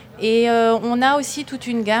 Et on a aussi toute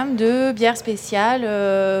une gamme de bières spéciales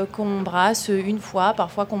qu'on brasse une fois,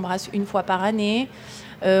 parfois qu'on brasse une fois par année,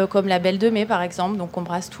 comme la Belle de Mai par exemple, donc on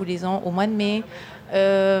brasse tous les ans au mois de mai.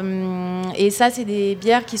 Et ça, c'est des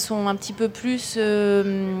bières qui sont un petit peu plus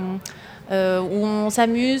où on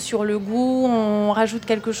s'amuse sur le goût, on rajoute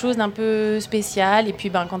quelque chose d'un peu spécial, et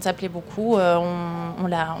puis quand ça plaît beaucoup, on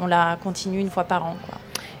la continue une fois par an, quoi.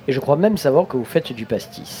 Et je crois même savoir que vous faites du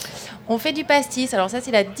pastis. On fait du pastis. Alors ça, c'est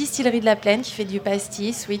la distillerie de la Plaine qui fait du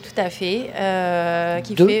pastis, oui, tout à fait.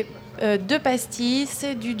 Fait 2 pastis,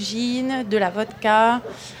 du gin, de la vodka,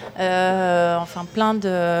 enfin plein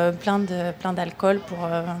d'alcool pour...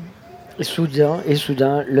 Et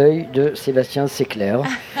soudain, l'œil de Sébastien s'éclaire.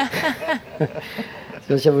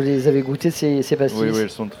 Sébastien, vous les avez goûtés, ces pastis? Oui, elles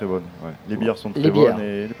sont très bonnes. Ouais. Les bières sont très bonnes.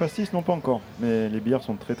 Et les pastis, non pas encore, mais les bières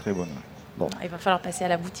sont très très bonnes. Bon. Il va falloir passer à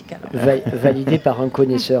la boutique alors. Validé par un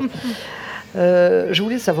connaisseur. Je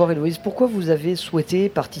voulais savoir, Héloïse, pourquoi vous avez souhaité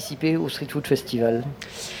participer au Street Food Festival?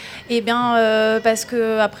 Eh bien, parce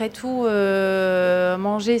que après tout,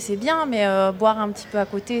 manger c'est bien, mais boire un petit peu à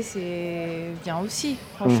côté c'est bien aussi,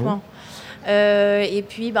 franchement. Et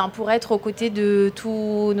puis, pour être aux côtés de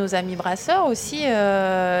tous nos amis brasseurs aussi,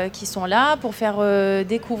 qui sont là pour faire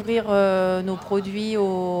découvrir nos produits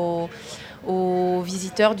aux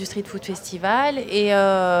visiteurs du Street Food Festival,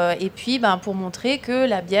 et puis pour montrer que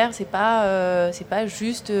la bière c'est pas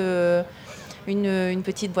juste une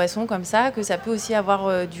petite boisson comme ça, que ça peut aussi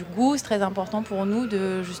avoir du goût. C'est très important pour nous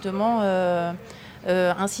de justement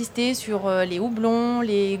insister sur les houblons,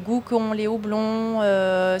 les goûts qu'ont les houblons.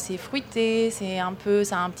 C'est fruité, ça a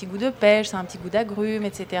un petit goût de pêche, ça a un petit goût d'agrumes,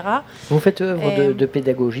 etc. Vous faites œuvre de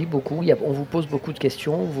pédagogie beaucoup. On vous pose beaucoup de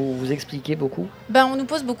questions, vous expliquez beaucoup. On nous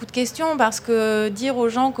pose beaucoup de questions parce que dire aux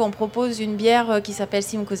gens qu'on propose une bière qui s'appelle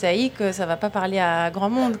Simcoe, ça va pas parler à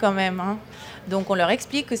grand monde quand même, hein. Donc on leur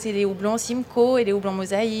explique que c'est les houblons Simcoe et les houblons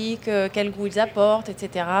mosaïques, quel goût ils apportent,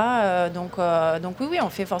 etc. Donc oui, on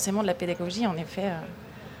fait forcément de la pédagogie, en effet.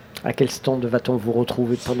 À quel stand va-t-on vous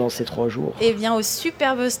retrouver pendant ces 3 jours? Eh bien, au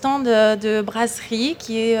superbe stand de brasserie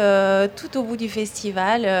qui est tout au bout du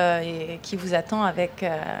festival et qui vous attend avec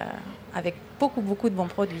beaucoup de bons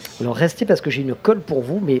produits. Alors restez, parce que j'ai une colle pour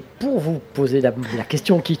vous, mais pour vous poser la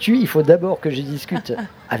question qui tue, il faut d'abord que je discute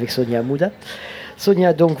avec Sonia Amouda.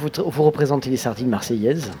 Sonia, donc vous représentez les sardines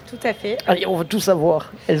marseillaises. Tout à fait. Allez, on veut tout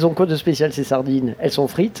savoir. Elles ont quoi de spécial, ces sardines? Elles sont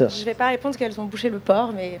frites? Je ne vais pas répondre qu'elles ont bouché le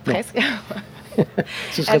porc, mais presque.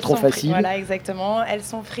 Ce serait trop facile. Voilà, exactement. Elles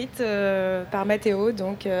sont frites par Matteo,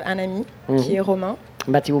 donc un ami qui est romain.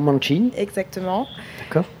 Matteo Mancini. Exactement.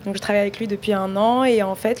 D'accord. Donc je travaille avec lui depuis 1 an, et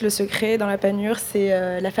en fait le secret dans la panure,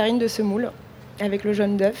 c'est la farine de semoule avec le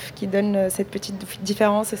jaune d'œuf qui donne cette petite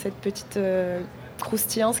différence et cette petite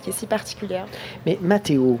croustillance qui est si particulière. Mais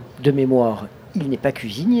Matteo, de mémoire, il n'est pas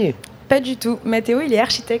cuisinier. Pas du tout. Matteo, il est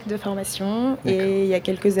architecte de formation. D'accord. Et il y a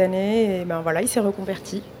quelques années, il s'est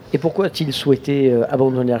reconverti. Et pourquoi a-t-il souhaité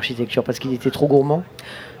abandonner l'architecture? Parce qu'il était trop gourmand?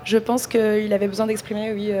 Je pense qu'il avait besoin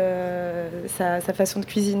d'exprimer, sa façon de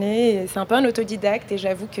cuisiner. Et c'est un peu un autodidacte, et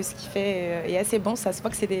j'avoue que ce qu'il fait est assez bon. Ça se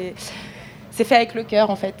voit que c'est fait avec le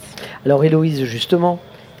cœur, en fait. Alors Héloïse, justement,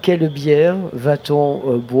 quelle bière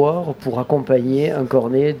va-t-on boire pour accompagner un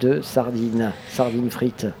cornet de sardines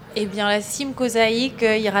frites? Eh bien, la Simcoe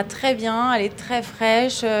ira très bien, elle est très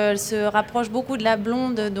fraîche, elle se rapproche beaucoup de la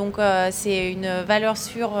blonde, donc c'est une valeur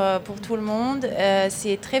sûre pour tout le monde.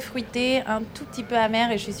 C'est très fruité, un tout petit peu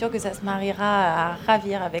amer, et je suis sûre que ça se mariera à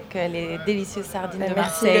ravir avec les délicieuses sardines de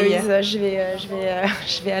Marseille. Merci Héloïse,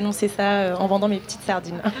 je vais annoncer ça en vendant mes petites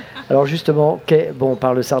sardines. Alors justement, on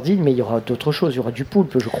parle sardines, mais il y aura d'autres choses, il y aura du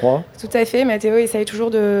poulpe, je crois. Tout à fait, Matteo essaye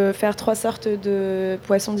toujours de faire 3 sortes de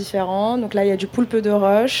poissons différents. Donc là, il y a du poulpe de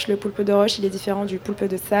roche. Le poulpe de roche, il est différent du poulpe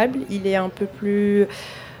de sable. Il est un peu plus,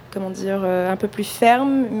 un peu plus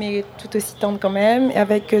ferme, mais tout aussi tendre quand même,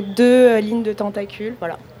 avec 2 lignes de tentacules.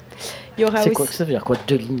 Voilà. Ça veut dire quoi,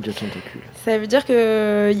 2 lignes de tentacules? Ça veut dire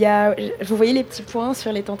que vous voyez les petits points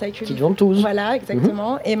sur les tentacules. Petites ventouses. Voilà,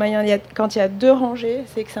 exactement. Et quand il y a 2 rangées,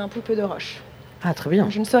 c'est que c'est un poulpe de roche. Ah, très bien.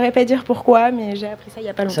 Je ne saurais pas dire pourquoi, mais j'ai appris ça il n'y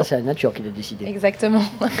a pas longtemps. Ça, c'est la nature qui l'a décidé. Exactement.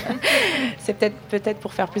 C'est peut-être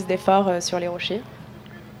pour faire plus d'efforts sur les rochers.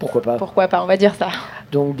 Pourquoi pas? Pourquoi pas, on va dire ça.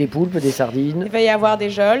 Donc des poulpes, des sardines. Il va y avoir des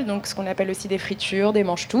geôles, donc ce qu'on appelle aussi des fritures, des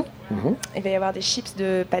mange-tout. Il va y avoir des chips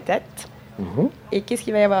de patates. Et qu'est-ce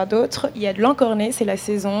qu'il va y avoir d'autre? Il y a de l'encorné, c'est la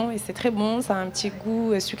saison et c'est très bon, ça a un petit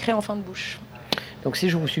goût sucré en fin de bouche. Donc si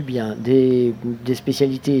je vous suis bien, des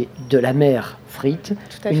spécialités de la mer frites,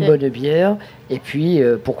 Tout à une fait. bonne bière, et puis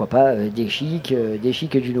pourquoi pas des chics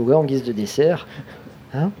et du nougat en guise de dessert.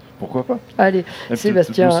 Hein? Pourquoi pas? Allez, Un petit peu de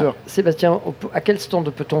Sébastien, douceur. à quel stand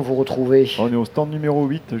peut-on vous retrouver On est au stand numéro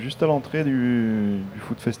 8, juste à l'entrée du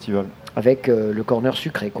Food Festival. avec le corner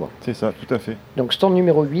sucré, quoi. C'est ça, tout à fait. Donc stand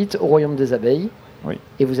numéro 8 au Royaume des Abeilles. Oui.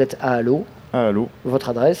 Et vous êtes à Allo. Ah, allô. Votre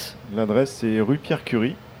adresse? L'adresse c'est rue Pierre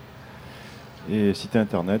Curie et site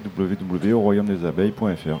internet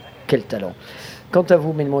www.auroyaumedesabeilles.fr. Quel talent. Quant à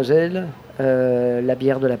vous, mesdemoiselles, la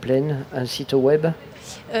bière de la plaine, un site web,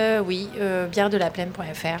 Oui,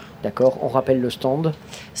 bièredelaplaine.fr. d'accord, on rappelle le stand.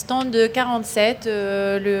 Stand de 47,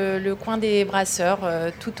 le coin des brasseurs,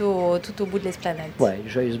 tout au bout de l'esplanade. Ouais,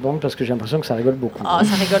 joyeuse bande parce que j'ai l'impression que ça rigole beaucoup. Oh,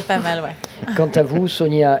 ça rigole pas mal, ouais. Quant à vous,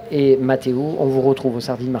 Sonia et Mathéo, on vous retrouve aux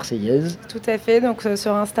Sardines Marseillaises. Tout à fait, donc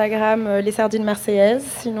sur Instagram, les sardines marseillaises.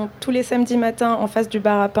 Sinon, tous les samedis matins, en face du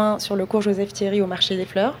bar à pain, sur le cours Joseph Thierry au marché des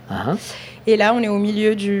fleurs. Ah, Et là, on est au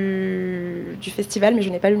milieu du festival, mais je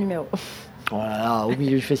n'ai pas le numéro. oh là là, au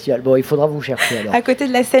milieu du festival. Bon, il faudra vous chercher alors. À côté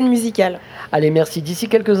de la scène musicale. Allez, merci. D'ici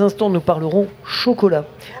quelques instants, nous parlerons chocolat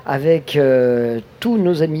avec tous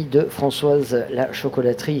nos amis de Françoise la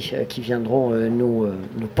chocolaterie qui viendront nous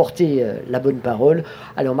porter la bonne parole.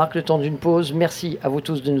 Allez, on marque le temps d'une pause. Merci à vous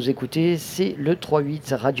tous de nous écouter. C'est le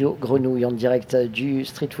 3-8 Radio Grenouille en direct du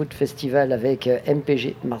Street Food Festival avec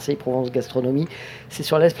MPG, Marseille Provence Gastronomie. C'est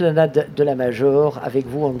sur l'esplanade de la Major avec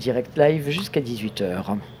vous en direct live jusqu'à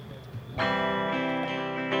 18h.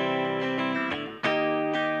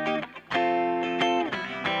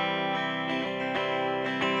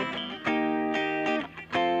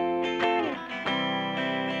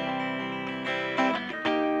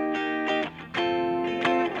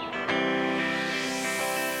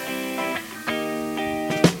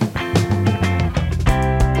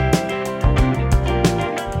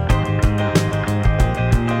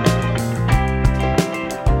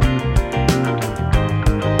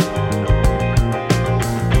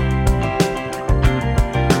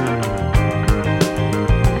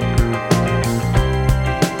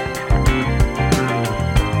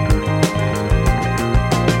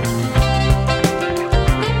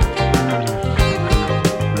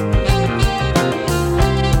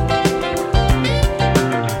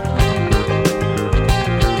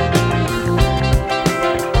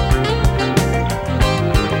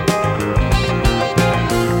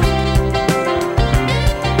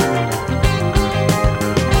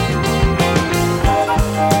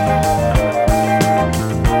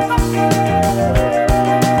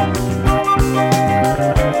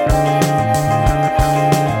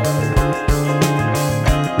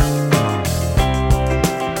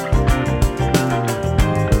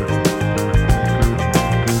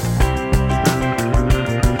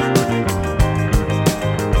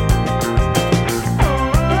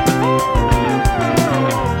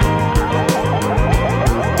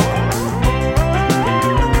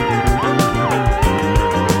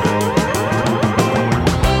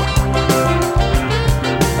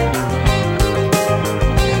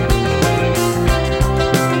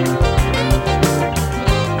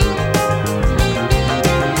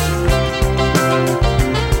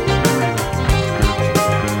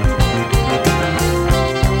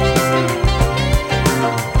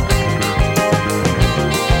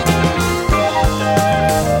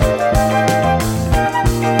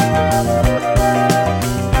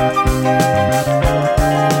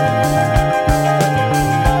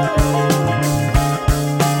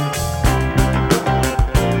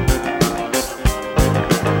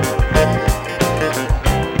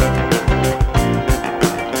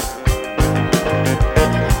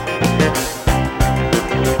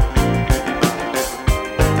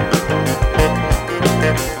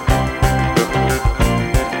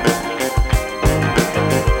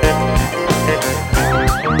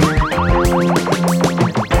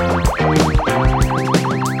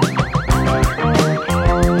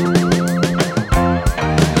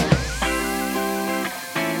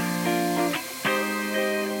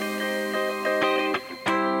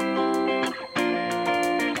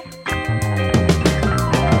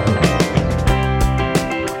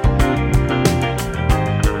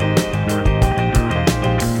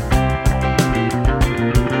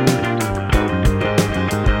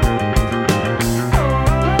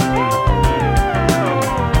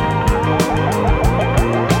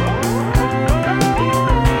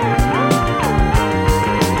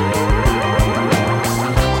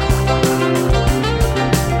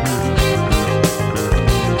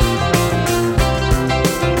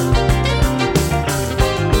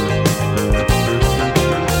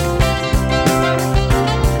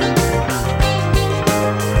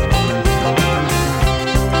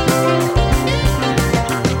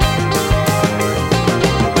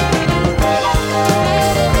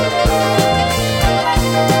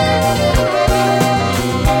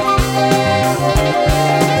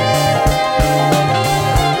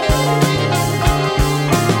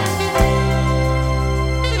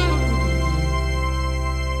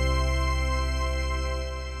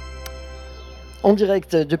 En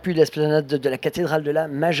direct depuis l'esplanade de la cathédrale de la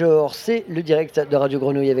Major, c'est le direct de Radio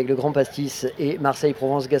Grenouille avec le Grand Pastis et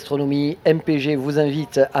Marseille-Provence Gastronomie. MPG vous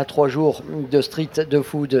invite à 3 jours de street de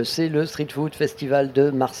food. C'est le Street Food Festival de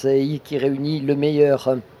Marseille qui réunit le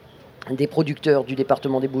meilleur des producteurs du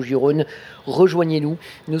département des Bouches-du-Rhône. Rejoignez-nous.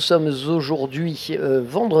 Nous sommes aujourd'hui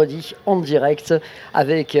vendredi en direct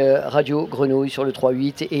avec Radio Grenouille sur le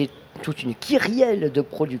 3-8 et toute une kyrielle de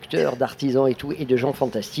producteurs, d'artisans et tout, et de gens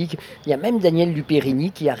fantastiques. Il y a même Daniel Luperini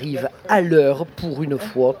qui arrive à l'heure pour une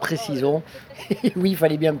fois, précisons. Oui, il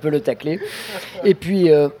fallait bien un peu le tacler. Et puis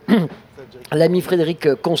l'ami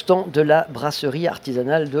Frédéric Constant de la brasserie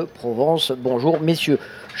artisanale de Provence. Bonjour messieurs,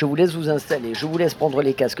 je vous laisse vous installer, je vous laisse prendre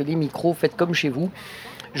les casques, les micros, faites comme chez vous.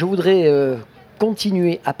 Je voudrais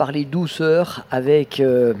continuer à parler douceur avec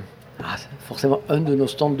forcément un de nos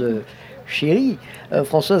stands de chérie,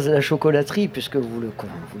 Françoise la chocolaterie, puisque vous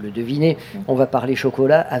le devinez, on va parler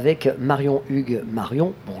chocolat avec Marion Hugues.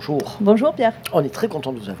 Marion, bonjour. Bonjour Pierre. On est très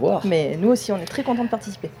content de vous avoir. Mais nous aussi, on est très contents de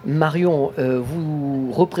participer. Marion, vous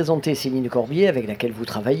représentez Céline Corbier, avec laquelle vous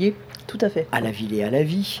travaillez. Tout à fait. À la ville et à la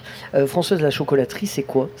vie. Françoise la chocolaterie, c'est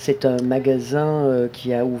quoi? C'est un magasin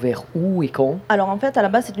qui a ouvert où et quand? Alors en fait, à la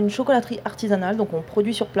base, c'est une chocolaterie artisanale, donc on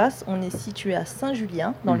produit sur place. On est situé à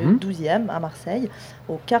Saint-Julien, dans le 12e, à Marseille,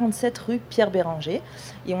 au 47 rue Pierre Béranger.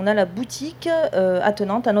 Et on a la boutique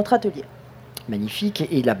attenante à notre atelier. Magnifique.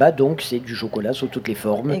 Et là-bas, donc, c'est du chocolat sous toutes les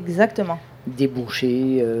formes. Exactement. Des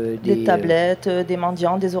bouchées, des tablettes, des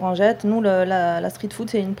mendiants, des orangettes. Nous, la street food,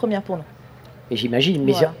 c'est une première pour nous. Et j'imagine,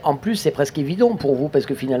 mais Voilà. en plus c'est presque évident pour vous parce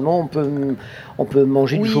que finalement on peut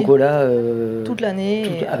manger du chocolat toute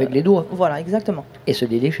l'année avec les doigts. Voilà, exactement. Et se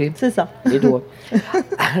délécher. C'est ça. Les doigts.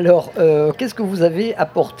 Alors, qu'est-ce que vous avez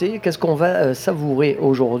apporté? Qu'est-ce qu'on va savourer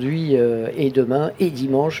aujourd'hui et demain et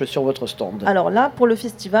dimanche sur votre stand? Alors là, pour le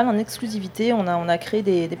festival, en exclusivité, on a créé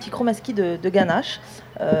des petits chromaskis de ganache.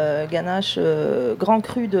 Ganache grand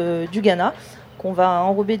cru du Ghana, qu'on va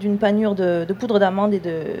enrober d'une panure de poudre d'amande et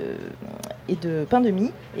de pain de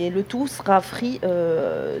mie, et le tout sera frit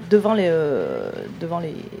devant les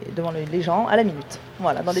gens à la minute.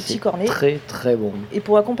 Voilà, dans des petits cornets. Très très bon. Et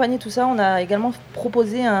pour accompagner tout ça, on a également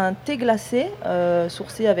proposé un thé glacé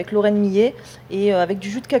sourcé avec Lorraine Millet et avec du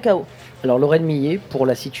jus de cacao. Alors Lorraine Millet, pour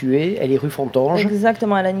la situer, elle est rue Fontange.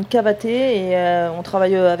 Exactement, elle a une cave à thé et on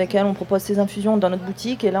travaille avec elle, on propose ses infusions dans notre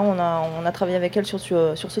boutique, et là on a travaillé avec elle sur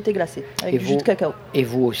ce thé glacé avec du jus de cacao. Et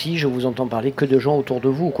vous aussi, je vous entends parler que de gens autour de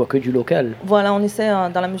vous, quoi, que du local. Voilà, on essaie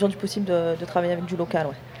dans la mesure du possible de travailler avec du local,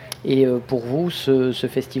 ouais. Et pour vous, ce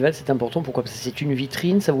festival, c'est important. Pourquoi? Parce que c'est une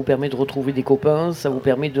vitrine, ça vous permet de retrouver des copains, ça vous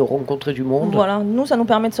permet de rencontrer du monde. Voilà, nous, ça nous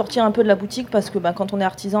permet de sortir un peu de la boutique parce que quand on est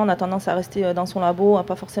artisan, on a tendance à rester dans son labo, à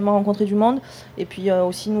pas forcément rencontrer du monde. Et puis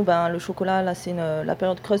aussi, nous, le chocolat, là, c'est la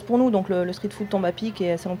période creuse pour nous. Donc le street food tombe à pic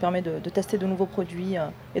et ça nous permet de tester de nouveaux produits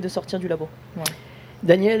et de sortir du labo. Voilà.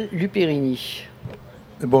 Daniel Luperini.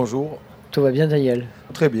 Bonjour. Tout va bien, Daniel?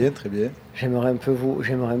 Très bien, très bien. J'aimerais un peu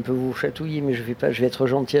vous chatouiller, mais je vais être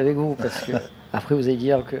gentil avec vous parce que après vous allez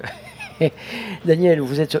dire que Daniel,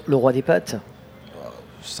 vous êtes le roi des pâtes.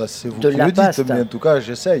 Ça c'est vous de qui la le pasta. dites, mais en tout cas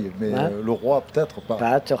j'essaye. Mais Hein le roi peut-être pas.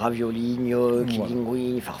 Pâtes, ravioli, gnocchi, Voilà.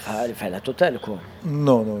 linguine, farfalle, enfin la totale quoi.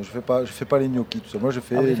 Non, je fais pas les gnocchis tout ça. Moi je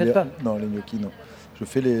fais Ah, vous les faites pas? non, les gnocchis non. Je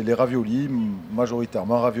fais les raviolis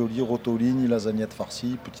majoritairement, raviolis, rotolini, lasagnettes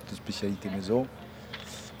farcies, petite spécialité maison.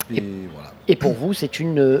 Et voilà. Et pour vous, c'est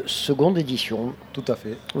une seconde édition. Tout à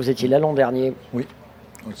fait. Vous étiez là l'an dernier. Oui.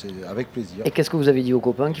 Donc, c'est avec plaisir. Et qu'est-ce que vous avez dit aux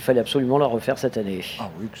copains qu'il fallait absolument la refaire cette année? Ah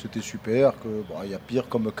oui, que c'était super, que y a pire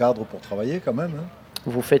comme cadre pour travailler quand même.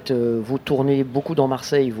 Hein. Vous tournez beaucoup dans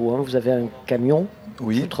Marseille, vous. Vous avez un camion,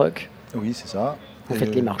 Oui. un truck. Oui, c'est ça. Vous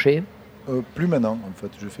faites les marchés. Plus maintenant, en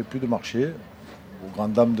fait. Je fais plus de marché. Aux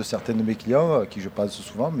grandes dames de certains de mes clients, à qui je passe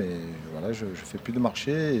souvent, mais voilà, je fais plus de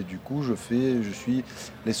marché. Et du coup, je suis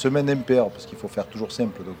les semaines impaires, parce qu'il faut faire toujours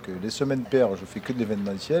simple. Donc, les semaines paires, je fais que de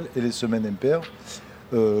l'événementiel. Et les semaines impaires,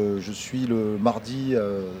 je suis le mardi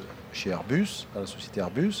chez Airbus, à la société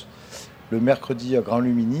Airbus, le mercredi à Grand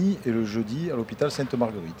Lumini et le jeudi à l'hôpital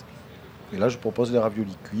Sainte-Marguerite. Et là, je propose les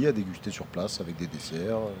raviolis cuits à déguster sur place avec des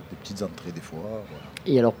desserts, des petites entrées des fois. Voilà.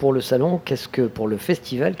 Et alors pour le salon, pour le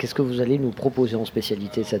festival, qu'est-ce que vous allez nous proposer en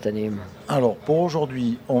spécialité cette année? Alors pour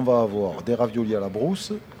aujourd'hui, on va avoir des raviolis à la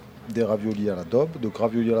brousse, des raviolis à la daube. Donc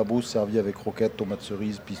raviolis à la brousse servis avec roquettes, tomates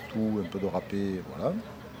cerises, pistou, un peu de râpé, voilà.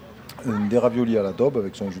 Des raviolis à la daube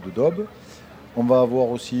avec son jus de daube. On va avoir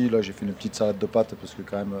aussi, là j'ai fait une petite salade de pâtes parce que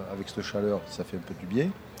quand même avec cette chaleur, ça fait un peu du bien.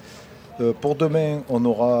 Pour demain, on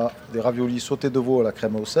aura des raviolis sautés de veau à la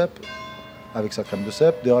crème au cèpe, avec sa crème de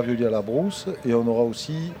cèpe, des raviolis à la brousse, et on aura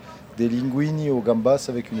aussi des linguini au gambas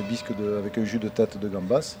avec une bisque avec un jus de tête de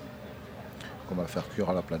gambas qu'on va faire cuire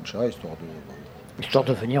à la plancha, Histoire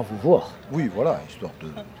de venir vous voir. Oui, voilà, histoire de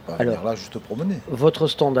pas Alors, venir là juste promener. Votre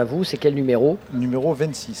stand à vous, c'est quel numéro? Numéro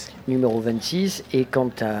 26. Numéro 26. Et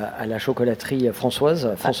quant à la chocolaterie Françoise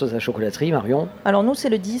la chocolaterie, Marion? Alors nous, c'est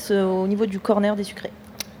le 10 au niveau du corner des sucrés.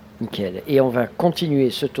 Nickel. Et on va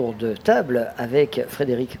continuer ce tour de table avec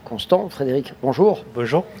Frédéric Constant. Frédéric, bonjour.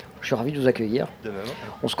 Bonjour. Je suis ravi de vous accueillir. De même.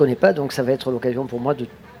 On ne se connaît pas, donc ça va être l'occasion pour moi de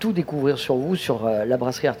tout découvrir sur vous, sur la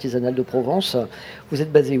brasserie artisanale de Provence. Vous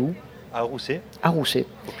êtes basé où? À Rousset. À Rousset.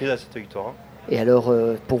 Au prix de cette victoire. Et alors,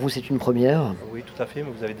 pour vous, c'est une première? Oui, tout à fait. Mais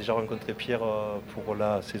vous avez déjà rencontré Pierre pour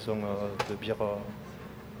la saison de bière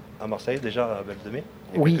à Marseille, déjà à Belle de Mai.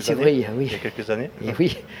 Oui, c'est vrai. Oui. Il y a quelques années. Et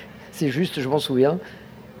oui, c'est juste, je m'en souviens.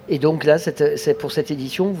 Et donc là, pour cette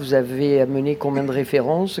édition, vous avez amené combien de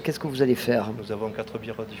références? Qu'est-ce que vous allez faire? Nous avons 4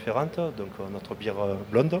 bières différentes. Donc notre bière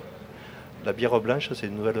blonde. La bière blanche, c'est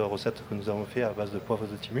une nouvelle recette que nous avons fait à base de poivre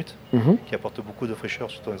de Timut, qui apporte beaucoup de fraîcheur,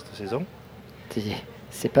 surtout en cette saison.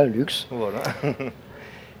 C'est pas un luxe. Voilà.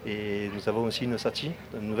 Et nous avons aussi une Sati,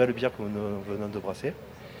 une nouvelle bière que nous venons de brasser,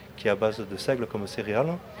 qui est à base de seigle comme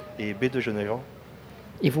céréales et baies de Genève.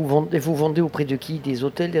 Et vous vendez auprès de qui? Des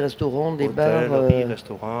hôtels, des restaurants, des Hôtels, bars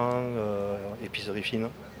restaurants, épiceries fines.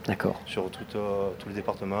 D'accord. Sur tous les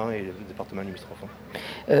départements et les départements limitrophes.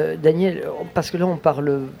 Daniel, parce que là on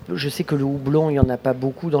parle, je sais que le houblon, il n'y en a pas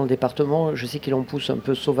beaucoup dans le département, je sais qu'il en pousse un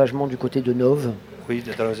peu sauvagement du côté de Nove. Oui,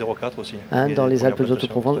 dans le 04 aussi. Dans les Alpes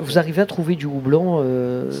d'Haute-Provence. Vous arrivez à trouver du houblon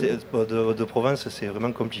de Provence, c'est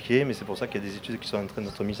vraiment compliqué, mais c'est pour ça qu'il y a des études qui sont en train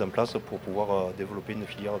d'être mises en place pour pouvoir développer une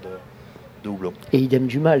filière de houblon. Et idem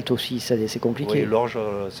du malt aussi, c'est compliqué. Oui, l'orge,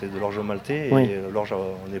 c'est de l'orge maltais. Oui. Et l'orge,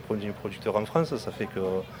 on est producteur en France, ça fait que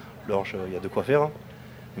l'orge, il y a de quoi faire.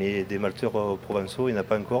 Mais des malteurs provençaux, il n'y en a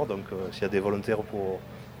pas encore. Donc s'il y a des volontaires pour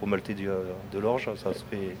malter de l'orge, ça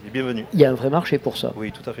serait les bienvenus. Il y a un vrai marché pour ça.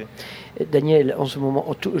 Oui, tout à fait. Daniel, en ce moment,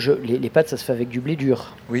 les pâtes, ça se fait avec du blé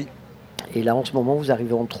dur. Oui. Et là, en ce moment, vous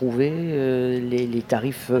arrivez à en trouver, les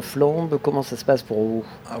tarifs flambent, comment ça se passe pour vous?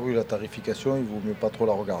 Ah oui, la tarification, il vaut mieux pas trop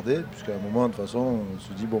la regarder, puisqu'à un moment, de toute façon, on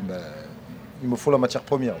se dit, il me faut la matière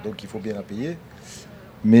première, donc il faut bien la payer.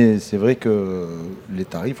 Mais c'est vrai que les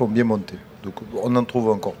tarifs ont bien monté. Donc on en trouve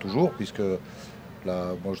encore toujours, puisque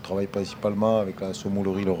là, moi je travaille principalement avec la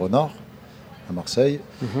sommellerie Le Renard, à Marseille.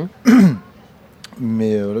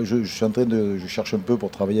 Mais là, je cherche un peu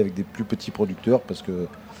pour travailler avec des plus petits producteurs, parce que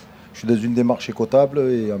je suis dans une démarche écotable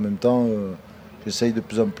et en même temps, j'essaye de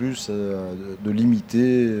plus en plus de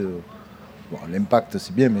limiter l'impact,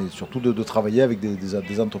 c'est bien, mais surtout de travailler avec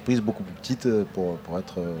des entreprises beaucoup plus petites pour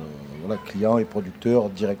être clients et producteurs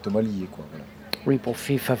directement liés. Voilà. Oui, pour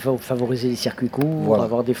favoriser les circuits courts, Voilà.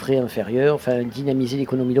 avoir des frais inférieurs, enfin dynamiser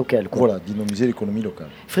l'économie locale. Voilà, dynamiser l'économie locale.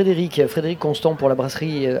 Frédéric Constant pour la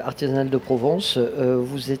brasserie artisanale de Provence,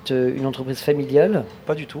 vous êtes une entreprise familiale?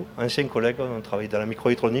 Pas du tout. Ancien collègue, on travaille dans la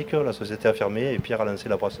microélectronique, la société a fermé et Pierre a lancé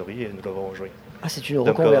la brasserie et nous l'avons rejoint. Ah, c'est une Donc,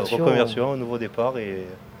 reconversion. reconversion, nouveau départ et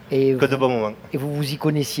que de bons moments. Et vous y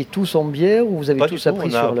connaissiez tous en bière ou vous avez Pas tous du tout,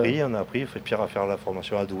 appris on a appris, Pierre a fait la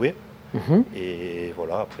formation à Douai. Et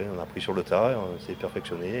voilà, après on a appris sur le tas, on s'est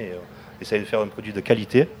perfectionné et on essaye de faire un produit de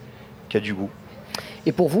qualité qui a du goût.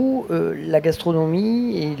 Et pour vous, la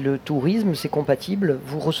gastronomie et le tourisme, c'est compatible?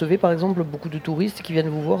 Vous recevez par exemple beaucoup de touristes qui viennent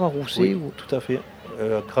vous voir à Rousset? Oui, tout à fait.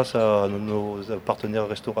 Grâce à nos partenaires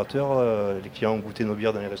restaurateurs, les clients ont goûté nos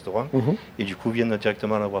bières dans les restaurants et du coup viennent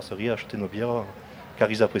directement à la brasserie acheter nos bières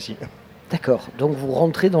car ils apprécient. D'accord, donc vous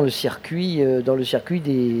rentrez dans le circuit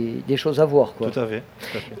des choses à voir, quoi. Tout à fait.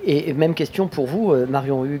 Et même question pour vous,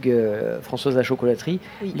 Marion Hugues, Françoise la chocolaterie,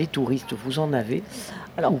 Oui. les touristes, vous en avez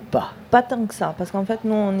Alors, ou pas? Pas tant que ça, parce qu'en fait,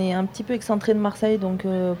 nous, on est un petit peu excentré de Marseille, donc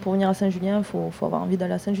pour venir à Saint-Julien, il faut avoir envie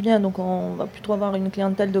d'aller à Saint-Julien. Donc on va plutôt avoir une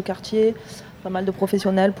clientèle de quartier, pas mal de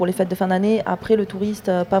professionnels pour les fêtes de fin d'année. Après, le touriste,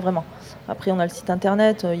 pas vraiment. Après, on a le site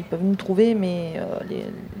internet, ils peuvent nous trouver, mais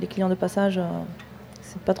les clients de passage,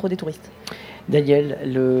 c'est pas trop des touristes. Daniel,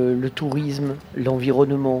 le tourisme,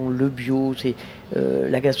 l'environnement, le bio,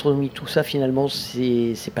 la gastronomie, tout ça finalement,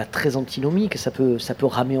 c'est pas très antinomique, ça peut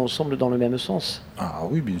ramer ensemble dans le même sens. Ah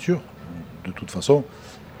oui, bien sûr. De toute façon,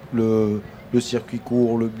 le circuit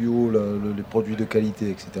court, le bio, les produits de qualité,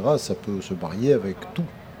 etc., ça peut se marier avec tout,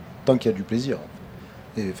 tant qu'il y a du plaisir.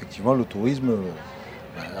 Et effectivement, le tourisme,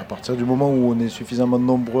 à partir du moment où on est suffisamment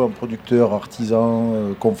nombreux en producteurs,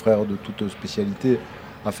 artisans, confrères de toute spécialité,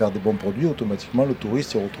 à faire des bons produits, automatiquement le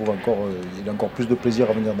touriste il a encore plus de plaisir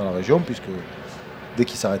à venir dans la région, puisque dès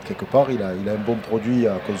qu'il s'arrête quelque part, il a un bon produit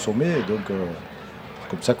à consommer, et donc c'est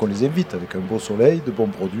comme ça qu'on les invite, avec un beau soleil, de bons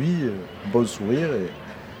produits, un bon sourire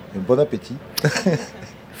et un bon appétit.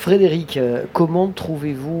 Frédéric, comment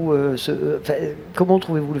trouvez-vous comment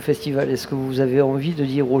trouvez-vous le festival? Est-ce que vous avez envie de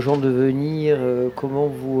dire aux gens de venir? Comment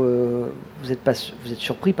vous êtes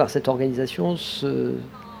surpris par cette organisation,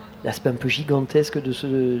 l'aspect un peu gigantesque de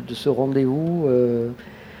ce rendez-vous?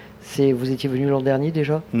 Vous étiez venu l'an dernier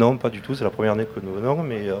déjà? Non, pas du tout, c'est la première année que nous venons,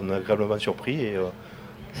 mais on est agréablement surpris et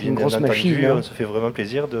C'est une grosse bien entendu, machine, hein. on se fait vraiment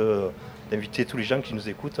plaisir d'inviter tous les gens qui nous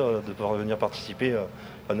écoutent de pouvoir venir participer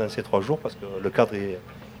pendant ces 3 jours parce que le cadre est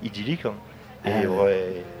idyllique hein. Et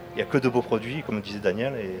ouais, il n'y a que de beaux produits, comme disait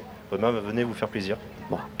Daniel, et vraiment venez vous faire plaisir.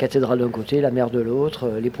 Bon, cathédrale d'un côté, la mer de l'autre,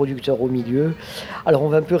 les producteurs au milieu. Alors on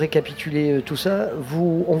va un peu récapituler tout ça.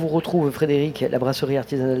 On vous retrouve, Frédéric, la brasserie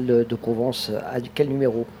artisanale de Provence, à quel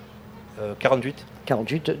numéro? 48.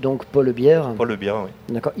 48, donc Paul Bière. Paul Bière,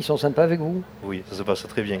 oui. D'accord, ils sont sympas avec vous? Oui, ça se passe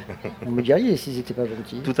très bien. Vous me diriez s'ils n'étaient pas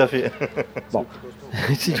gentils. Tout à fait. Bon,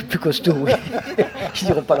 c'est le plus costaud, oui. Ils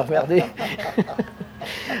n'iront pas l'emmerder.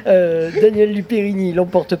 Daniel Luperini,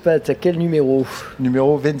 l'emporte-pâte, à quel numéro?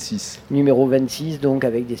 Numéro 26. Numéro 26, donc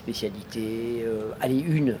avec des spécialités. Allez,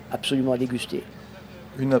 une absolument à déguster.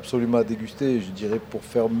 Une absolument à déguster, je dirais, pour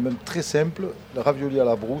faire même très simple, le ravioli à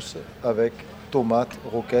la brousse avec tomates,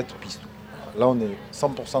 roquettes, pistou. Là, on est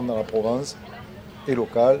 100% dans la Provence, et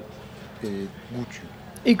local, et goûtu.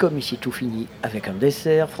 Et comme ici tout fini avec un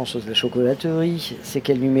dessert, Françoise la chocolaterie, c'est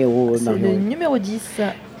quel numéro, C'est Marion? le numéro 10,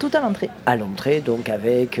 tout à l'entrée. À l'entrée, donc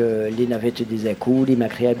avec les navettes des Acous, les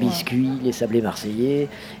macrés à biscuits, les sablés marseillais.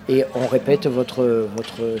 Et on répète votre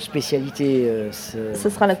spécialité. Ce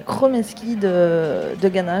sera la chromeski de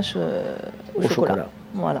ganache au chocolat.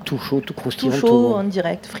 Voilà. Tout chaud, tout croustillant. Tout chaud, en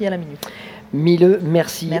direct, frit à la minute. Mille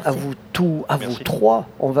merci Merci. à vous tous, vous trois.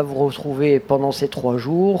 On va vous retrouver pendant ces 3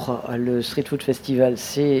 jours. Le Street Food Festival,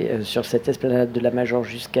 c'est sur cette esplanade de la Major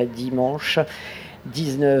jusqu'à dimanche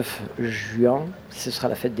 19 juin. Ce sera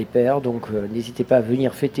la fête des pères, donc n'hésitez pas à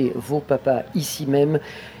venir fêter vos papas ici même.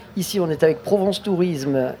 Ici, on est avec Provence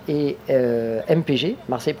Tourisme et MPG,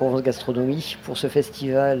 Marseille Provence Gastronomie, pour ce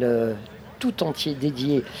festival tout entier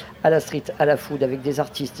dédié à la street, à la food, avec des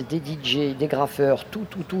artistes, des DJ, des graffeurs, tout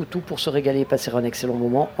pour se régaler et passer un excellent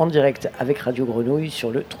moment en direct avec Radio Grenouille sur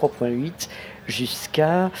le 3.8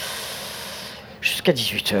 jusqu'à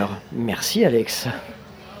 18h. Merci Alex.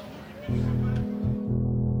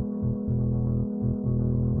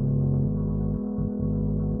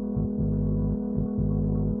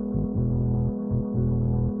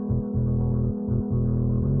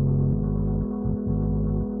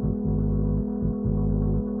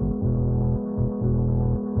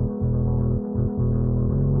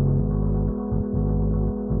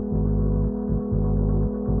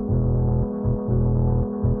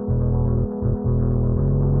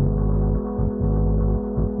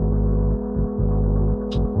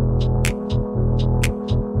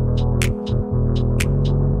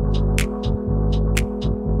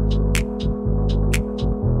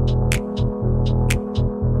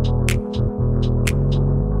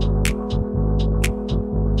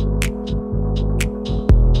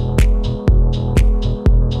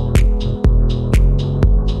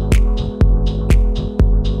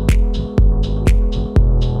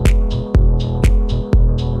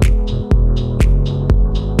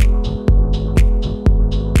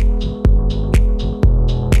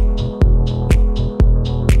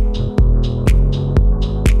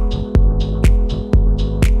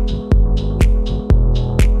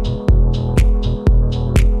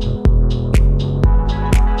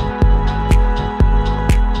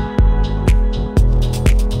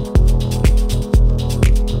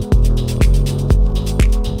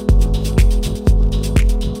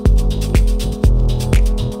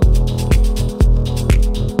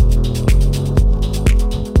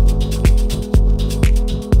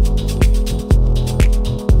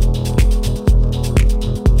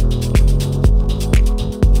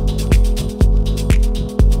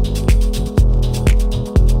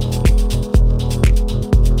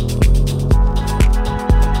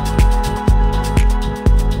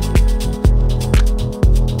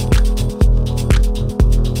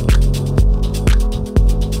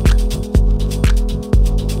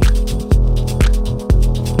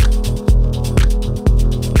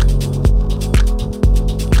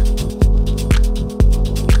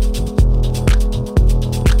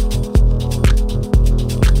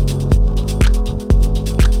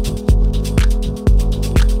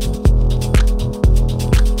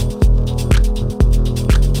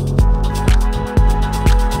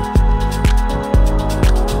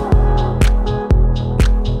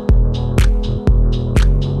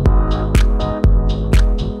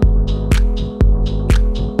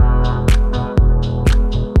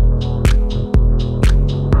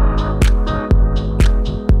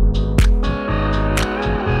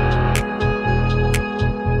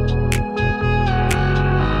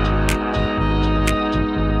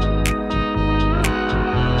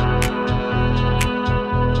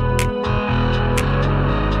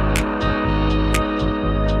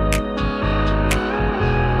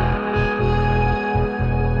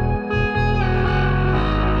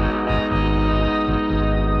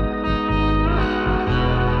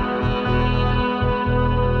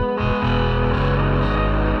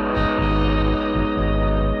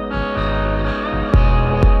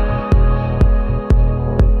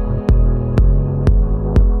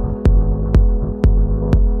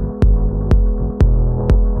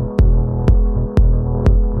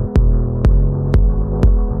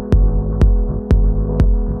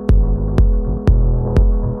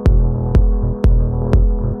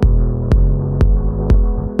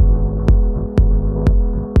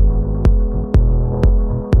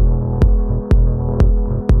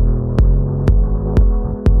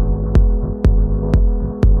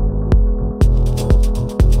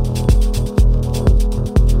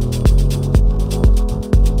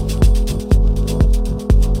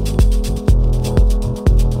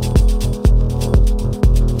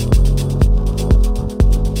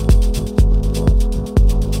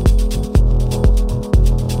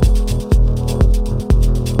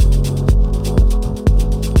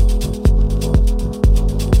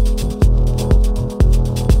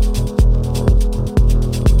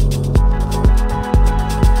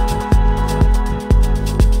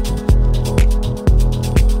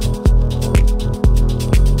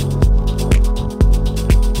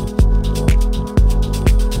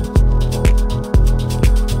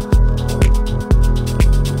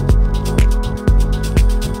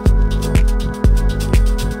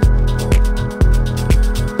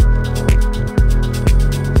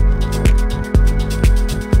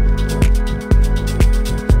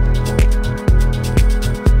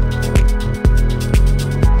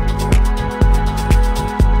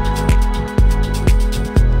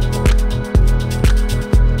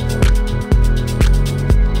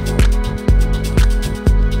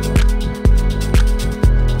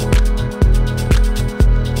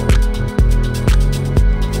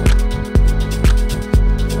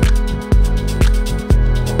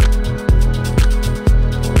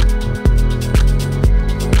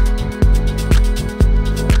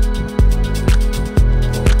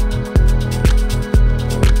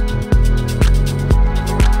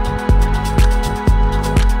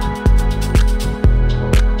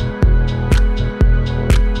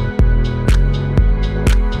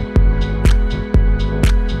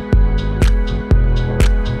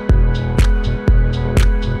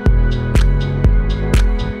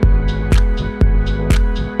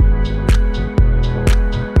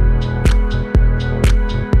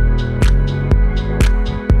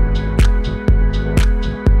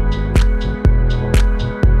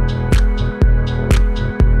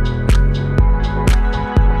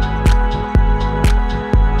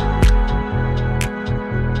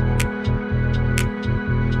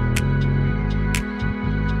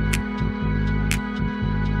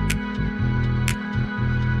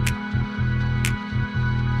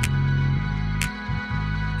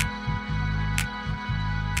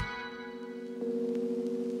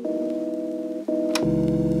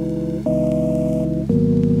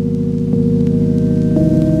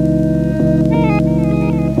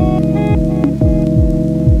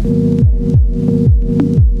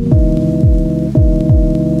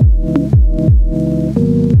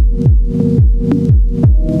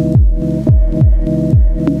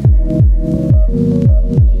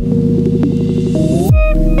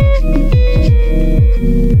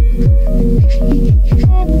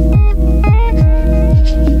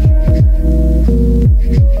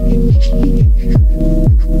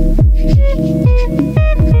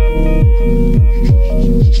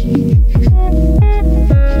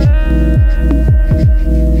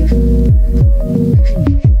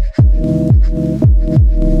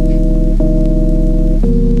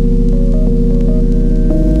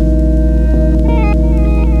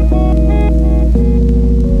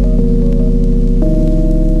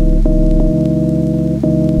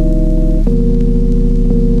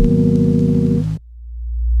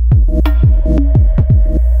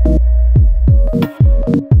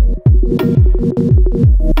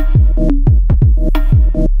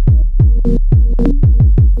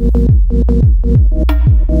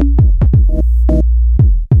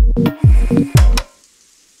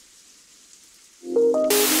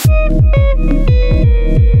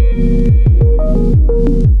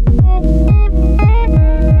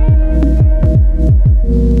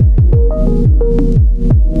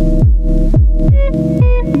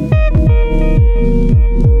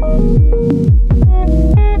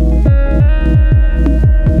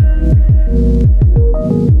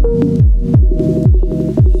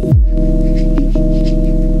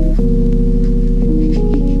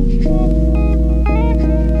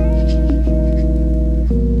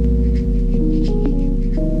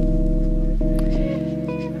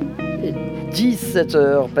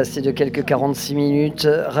 17h, passé de quelques 46 minutes,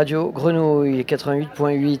 Radio Grenouille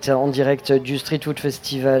 88.8 en direct du Street Food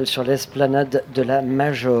Festival sur l'esplanade de la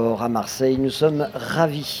Major à Marseille. Nous sommes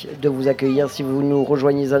ravis de vous accueillir si vous nous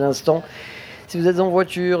rejoignez à l'instant. Si vous êtes en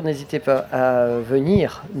voiture, n'hésitez pas à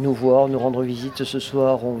venir nous voir, nous rendre visite ce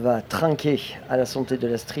soir. On va trinquer à la santé de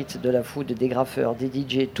la street, de la food, des graffeurs, des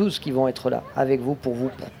DJ, tous qui vont être là avec vous pour vous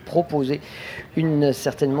proposer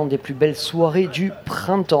certainement des plus belles soirées du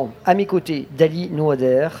printemps. À mes côtés, Dali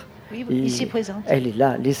Nouader. Oui, ici présente. Elle est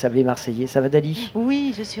là, les Sablés Marseillais. Ça va, Dali?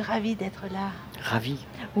 Oui, je suis ravie d'être là. Ravie.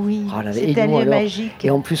 Oui, Oh là là, c'est et un nous, lieu alors magique.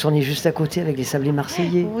 Et en plus, on est juste à côté avec les Sablés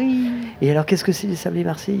Marseillais. Oui. Et alors, qu'est-ce que c'est les Sablés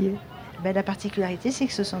Marseillais? Ben, la particularité, c'est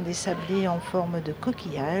que ce sont des sablés en forme de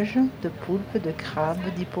coquillage, de poulpe, de crabe,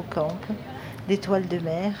 d'hippocampe, d'étoiles de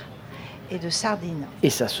mer et de sardines.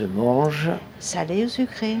 Et ça se mange. Salé ou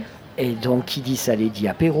sucré? Et donc, qui dit salé dit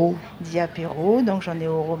apéro. Dit apéro, donc j'en ai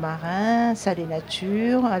au romarin, salé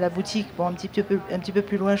nature. À la boutique, bon, un petit peu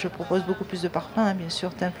plus loin, je propose beaucoup plus de parfums, hein, bien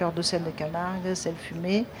sûr, thym, fleur de sel de Camargue, sel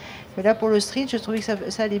fumé. Mais là, pour le street, je trouvais que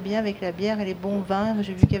ça allait bien avec la bière et les bons vins.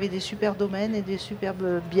 J'ai vu qu'il y avait des super domaines et des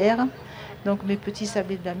superbes bières. Donc mes petits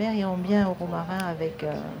sablés de la mer iront bien au romarin avec...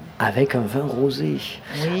 Avec un vin rosé.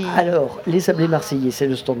 Oui. Alors, les Sablés Marseillais, c'est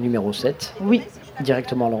le stand numéro 7. Oui.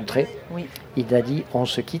 Directement à l'entrée. Oui. Il a dit, on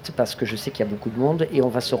se quitte parce que je sais qu'il y a beaucoup de monde et on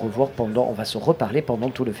va se reparler pendant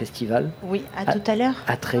tout le festival. Oui, à tout à l'heure.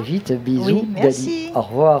 À très vite, bisous. Oui, merci. Dali. Au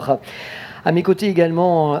revoir. À mes côtés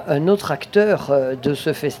également, un autre acteur de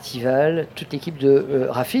ce festival, toute l'équipe de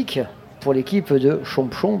Rafik, pour l'équipe de Chomp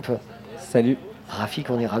Chomp. Salut. Rafik,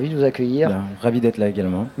 on est ravis de vous accueillir. Ben, ravi d'être là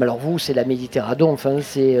également. Mais alors vous, c'est la Méditerranée, enfin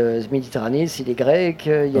c'est Méditerranée, c'est les Grecs.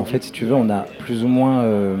 En fait, si tu veux, on a plus ou moins,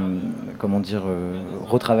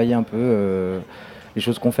 retravaillé un peu les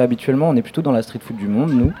choses qu'on fait habituellement. On est plutôt dans la street food du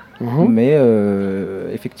monde, nous. Mais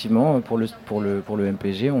effectivement, pour le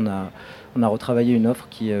MPG, on a retravaillé une offre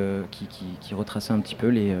qui retraçait un petit peu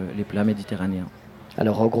les plats méditerranéens.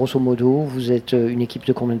 Alors, grosso modo, vous êtes une équipe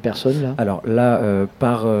de combien de personnes là? Alors là,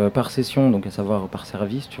 par session, donc à savoir par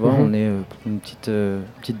service, tu vois, on est une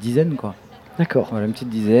petite dizaine, quoi. D'accord. Voilà, une petite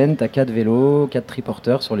dizaine. T'as 4 vélos, 4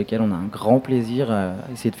 triporteurs sur lesquels on a un grand plaisir à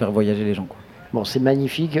essayer de faire voyager les gens, quoi. Bon, c'est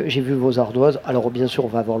magnifique. J'ai vu vos ardoises. Alors, bien sûr, on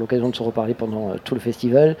va avoir l'occasion de se reparler pendant tout le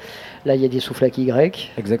festival. Là, il y a des souvlaki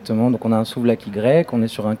grecs. Exactement. Donc, on a un souvlaki grec. On est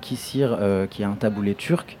sur un kissir qui est un taboulé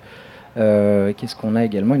turc. Qu'est-ce qu'on a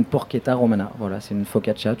également? Une porchetta romana. Voilà, c'est une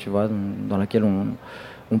focaccia, tu vois, dans laquelle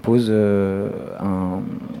on pose une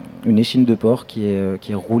échine de porc qui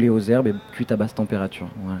est roulée aux herbes et cuite à basse température.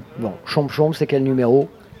 Ouais. Bon, Chomp, c'est quel numéro?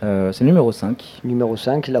 C'est le numéro 5. Numéro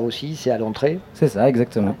 5, là aussi, c'est à l'entrée. C'est ça,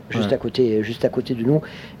 exactement. Juste à côté de nous.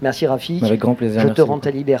 Merci Rafik. Avec grand plaisir. Je merci te rends beaucoup. ta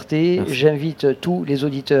liberté. Merci. J'invite tous les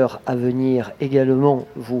auditeurs à venir également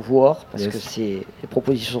vous voir parce Yes. que les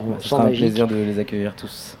propositions Ce sont sera un magiques. plaisir de les accueillir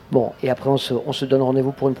tous. Bon, et après on se donne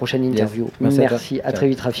rendez-vous pour une prochaine interview. Yes. Merci à toi. à très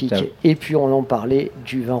vite Rafik. Ciao. Et puis on en parlait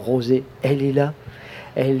du vin rosé. Elle est là.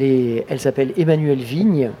 Elle s'appelle Emmanuelle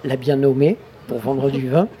Vigne, la bien nommée, pour vendre du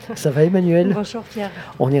vin. Ça va Emmanuelle? Bonjour Pierre.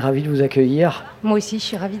 On est ravis de vous accueillir. Moi aussi, je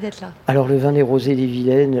suis ravie d'être là. Alors le vin rosé des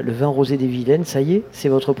Vilaines, ça y est, c'est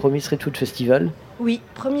votre premier street food festival? Oui,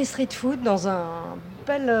 premier street food dans un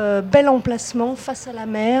bel emplacement face à la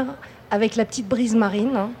mer, avec la petite brise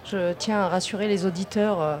marine. Hein. Je tiens à rassurer les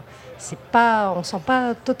auditeurs, on sent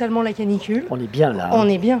pas totalement la canicule. On est bien là. On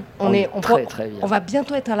est bien. On très très bien. On va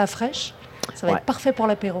bientôt être à la fraîche. Ça va être parfait pour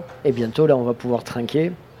l'apéro. Et bientôt là, on va pouvoir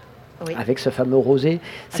trinquer. Oui. Avec ce fameux rosé.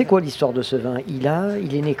 C'est quoi l'histoire de ce vin? Il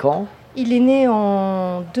est né quand? Il est né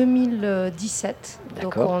en 2017,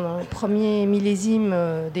 donc D'accord. en premier millésime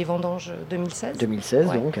des vendanges 2016. 2016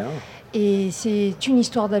 Ouais. donc. Hein. Et c'est une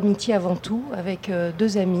histoire d'amitié avant tout, avec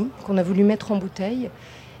deux amis qu'on a voulu mettre en bouteille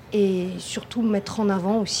et surtout mettre en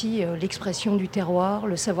avant aussi l'expression du terroir,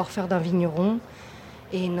 le savoir-faire d'un vigneron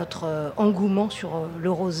et notre engouement sur le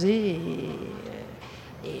rosé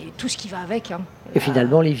et tout ce qui va avec. Hein. Et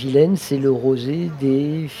finalement, les Vilaines, c'est le rosé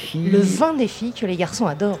des filles. Le vin des filles que les garçons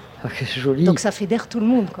adorent. Ah, c'est joli. Donc ça fédère tout le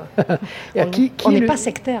monde, quoi. On n'est pas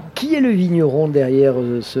sectaire. Qui est le vigneron derrière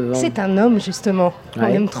ce vin? C'est un homme, justement. On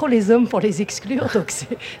Ouais. aime trop les hommes pour les exclure, donc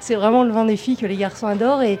c'est vraiment le vin des filles que les garçons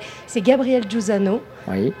adorent. Et c'est Gabriel Giussano,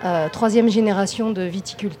 Oui. troisième génération de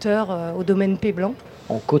viticulteurs au domaine Péblanc.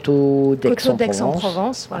 En Coteau Coteau d'Aix-en-Provence.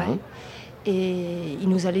 d'Aix-en-Provence, voilà. Oui. Et il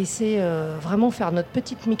nous a laissé vraiment faire notre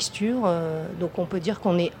petite mixture. Donc on peut dire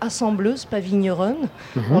qu'on est assembleuse, pas vigneronne.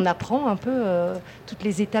 On apprend un peu toutes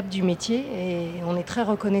les étapes du métier et on est très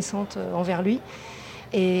reconnaissante envers lui.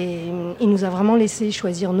 Et il nous a vraiment laissé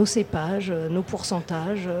choisir nos cépages, nos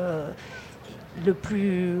pourcentages,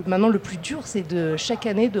 Maintenant, le plus dur, c'est de chaque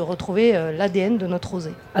année de retrouver l'ADN de notre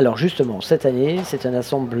rosé. Alors justement, cette année, c'est un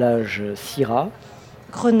assemblage Syrah.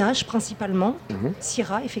 Grenache principalement,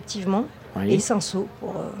 Syrah effectivement, Oui. et Cinsault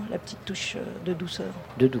pour la petite touche de douceur.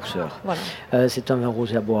 De douceur. Voilà. C'est un vin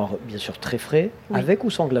rosé à boire, bien sûr, très frais, Oui. avec ou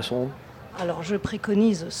sans glaçon? Alors je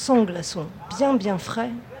préconise sans glaçon, bien frais.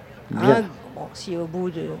 Bien. Bon, si au bout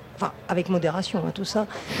de... Enfin, avec modération, hein, tout ça.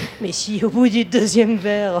 Mais si au bout du deuxième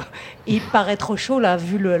verre, il paraît trop chaud, là,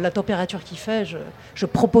 vu la température qu'il fait, je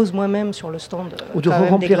propose moi-même sur le stand Ou de quand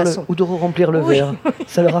même des glaçons. ou de remplir le Oui. verre.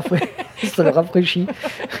 Ça le rafraîchit.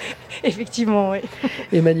 Effectivement, oui.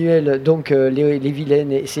 Emmanuel, donc les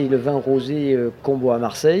Vilaines, c'est le vin rosé qu'on boit à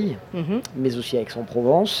Marseille, Mhm. mais aussi à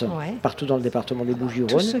Aix-en-Provence, Ouais. partout dans le département des Tous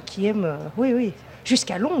Bouches-du-Rhône. ceux qui aiment, oui,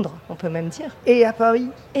 jusqu'à Londres, on peut même dire. Et à Paris?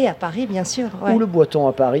 Et à Paris, bien sûr. Ouais. Où le boit-on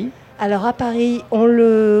à Paris? Alors à Paris, on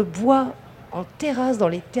le boit en terrasse, dans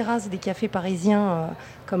les terrasses des cafés parisiens,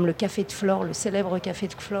 comme le Café de Flore, le célèbre Café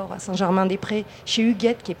de Flore à Saint-Germain-des-Prés, chez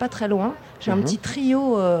Huguette, qui est pas très loin. J'ai un petit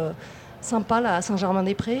trio sympa là à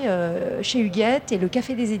Saint-Germain-des-Prés, chez Huguette, et le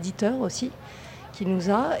Café des éditeurs aussi, qui nous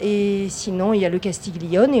a. Et sinon, il y a le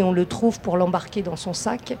Castiglione, et on le trouve pour l'embarquer dans son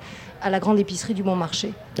sac à la grande épicerie du Bon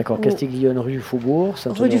Marché. D'accord, Où- Castiglione, rue du Faubourg,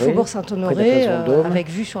 Saint-Honoré. Rue du Faubourg près de la Saint-Honoré, place Vendôme. avec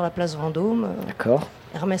vue sur la place Vendôme. D'accord.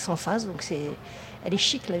 Hermès en face, donc elle est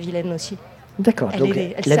chic, la Vilaine aussi. D'accord, Elle donc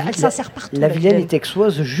est- elle la s'a- vi- elle s'insère partout, La la Vilaine Vilaine. est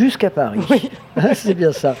texoise jusqu'à Paris. Ah, c'est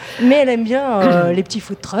bien ça. Mais elle aime bien les petits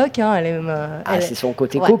food trucks. Hein, elle aime, C'est son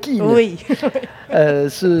côté Ouais, coquine. Oui.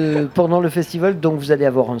 Pendant le festival, donc vous allez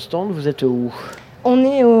avoir un stand, vous êtes où? On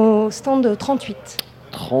est au stand 38.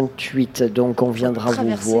 38, donc on viendra vous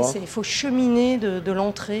Traverser, voir. il faut cheminer de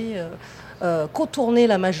l'entrée, contourner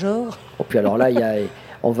la Major. Et puis alors là,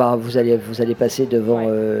 vous allez passer devant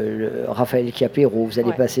Raphaël Chiapero, vous allez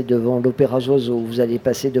Ouais. passer devant l'Opéra Zoiseau, vous allez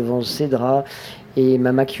passer devant Cédra et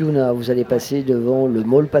Mama Kiuna, vous allez passer devant le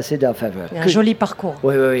Mall Paseda. Enfin, Il y a un joli parcours.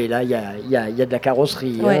 Oui, là, il y a de la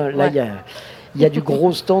carrosserie. Ouais, hein. Là, ouais. il y a du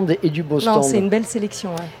gros stand et du beau stand. Non, c'est une belle sélection.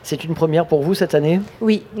 Ouais. C'est une première pour vous cette année?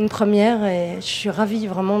 Oui, une première, et je suis ravie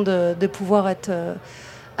vraiment de pouvoir être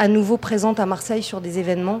à nouveau présente à Marseille sur des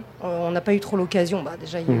événements. On n'a pas eu trop l'occasion.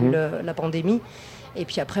 Déjà, il y a eu la pandémie. Et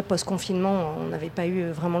puis après, post-confinement, on n'avait pas eu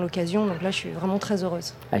vraiment l'occasion. Donc là, je suis vraiment très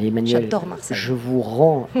heureuse. Allez, Emmanuel, J'adore Marseille. je vous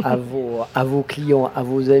rends à vos clients, à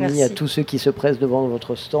vos amis, Merci. à tous ceux qui se pressent devant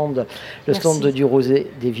votre stand, le Merci. stand du Rosé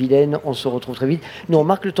des Vilaines. On se retrouve très vite. Nous, on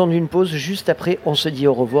marque le temps d'une pause. Juste après, on se dit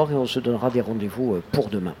au revoir et on se donnera des rendez-vous pour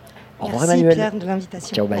demain. Au revoir, Merci Emmanuel. Pierre de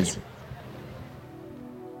l'invitation. Ciao, bye. Merci.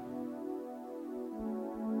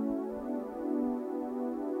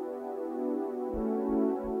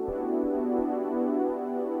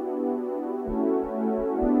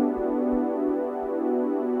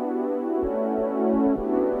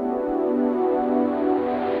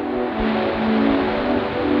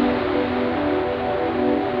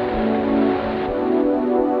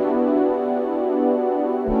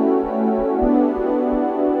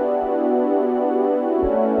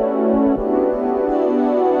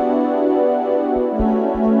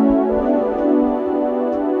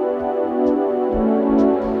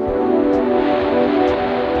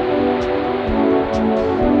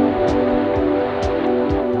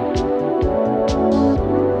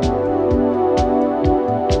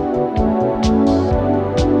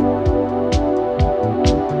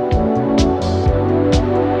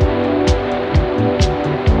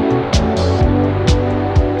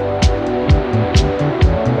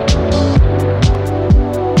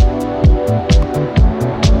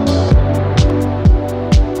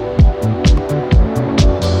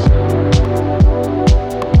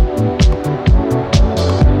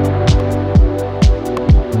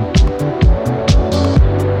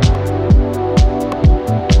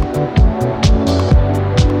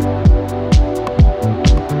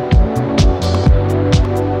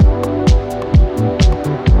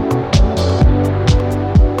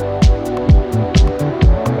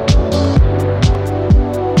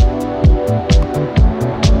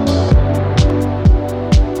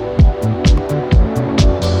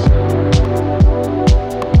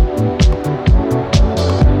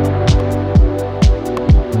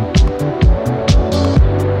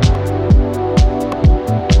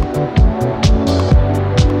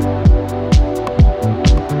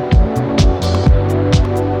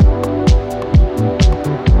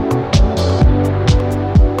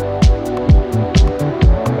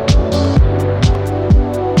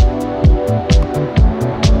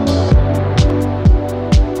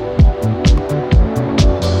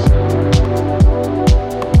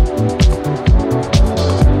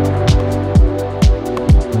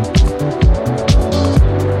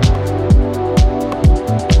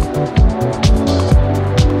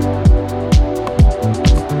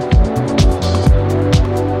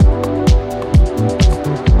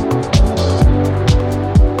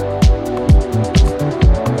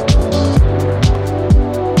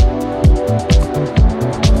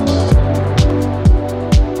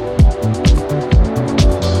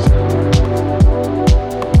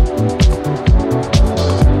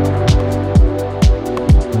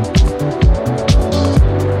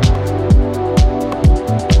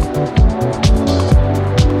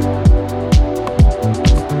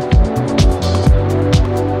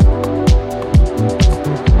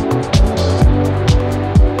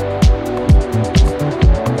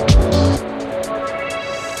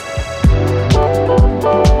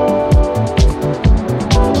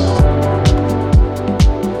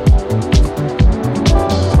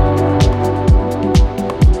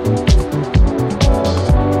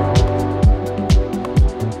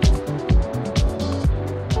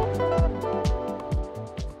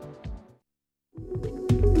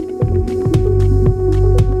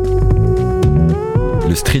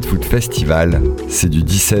 Le Street Food Festival, c'est du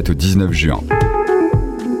 17 au 19 juin.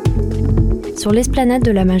 Sur l'esplanade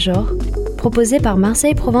de la Major, proposé par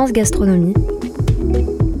Marseille Provence Gastronomie.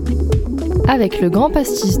 Avec le grand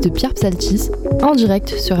pastis de Pierre Psaltis, en direct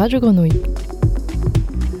sur Radio Grenouille.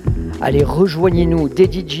 Allez, rejoignez-nous, des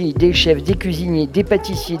DJ, des chefs, des cuisiniers, des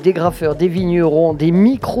pâtissiers, des graffeurs, des vignerons, des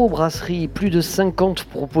micro-brasseries. Plus de 50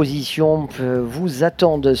 propositions vous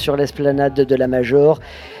attendent sur l'esplanade de la Major.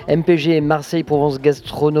 MPG Marseille Provence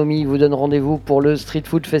Gastronomie vous donne rendez-vous pour le Street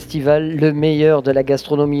Food Festival. Le meilleur de la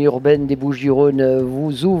gastronomie urbaine des Bouches-du-Rhône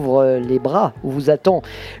vous ouvre les bras, vous attend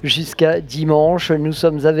jusqu'à dimanche. Nous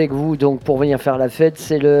sommes avec vous donc pour venir faire la fête.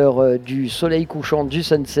 C'est l'heure du soleil couchant, du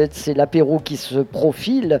sunset. C'est l'apéro qui se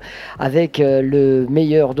profile avec le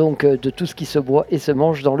meilleur donc de tout ce qui se boit et se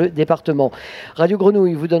mange dans le département. Radio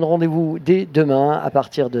Grenouille vous donne rendez-vous dès demain à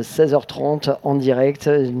partir de 16h30 en direct.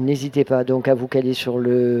 N'hésitez pas donc à vous caler sur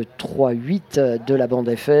le 3-8 de la bande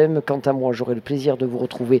FM. Quant à moi, j'aurai le plaisir de vous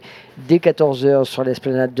retrouver dès 14h sur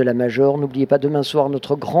l'esplanade de la Major. N'oubliez pas demain soir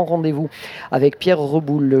notre grand rendez-vous avec Pierre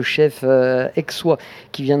Reboul, le chef aixois,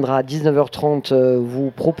 qui viendra à 19h30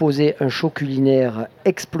 vous proposer un show culinaire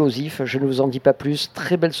explosif. Je ne vous en dis pas plus.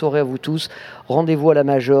 Très belle soirée à vous tous. Rendez-vous à la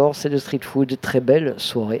Major, c'est le street food. Très belle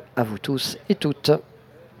soirée à vous tous et toutes.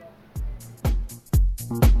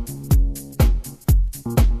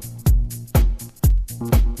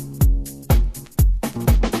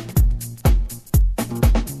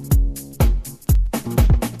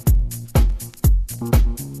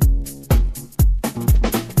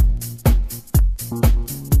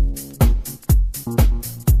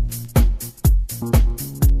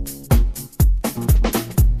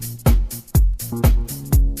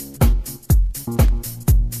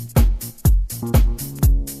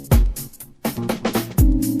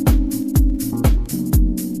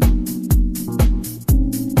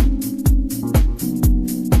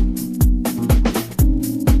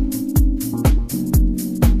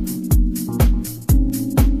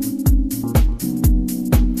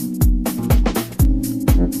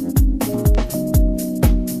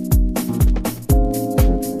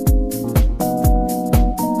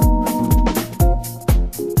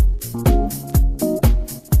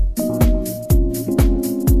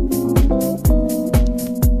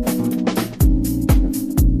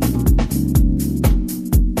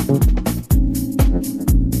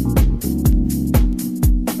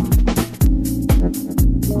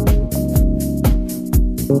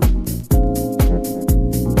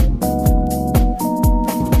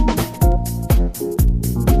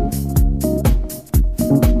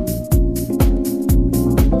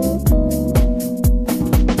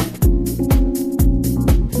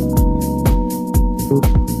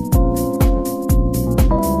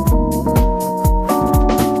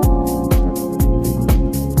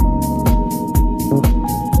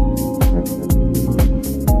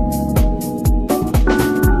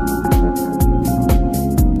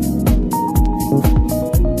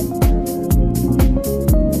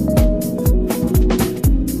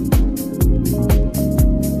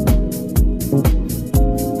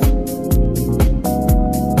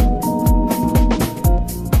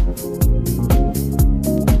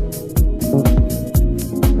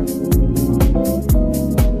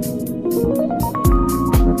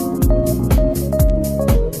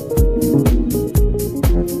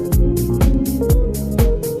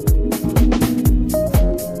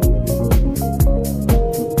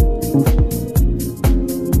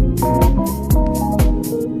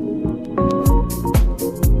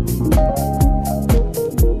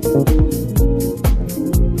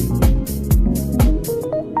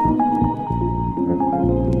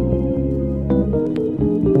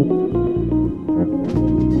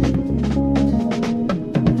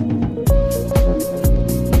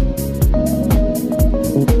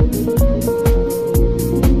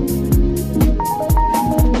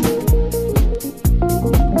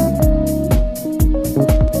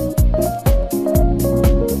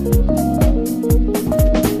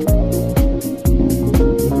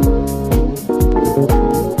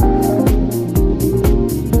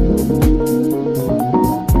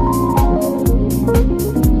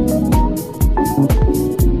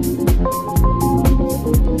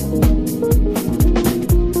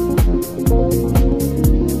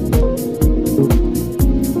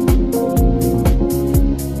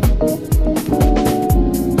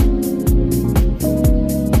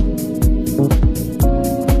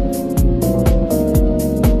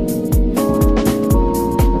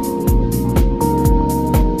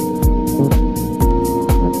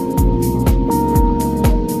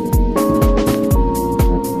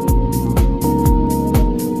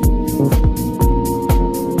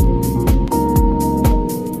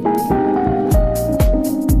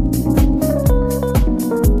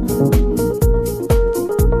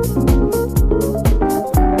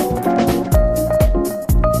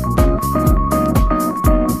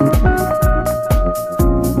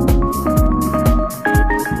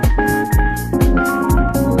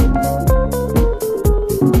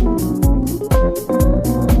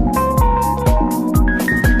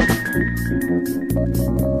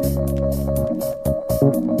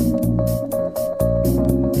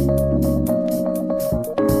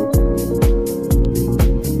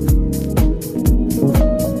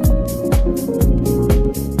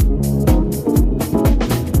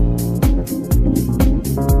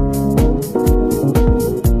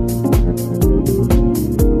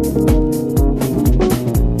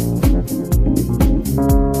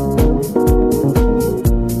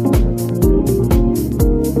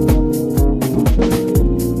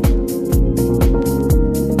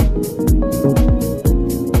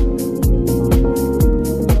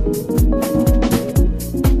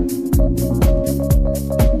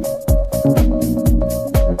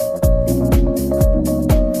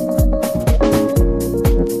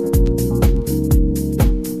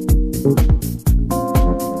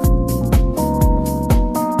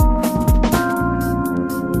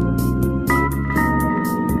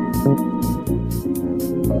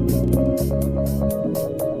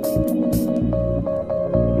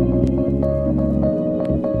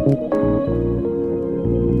 Thank you.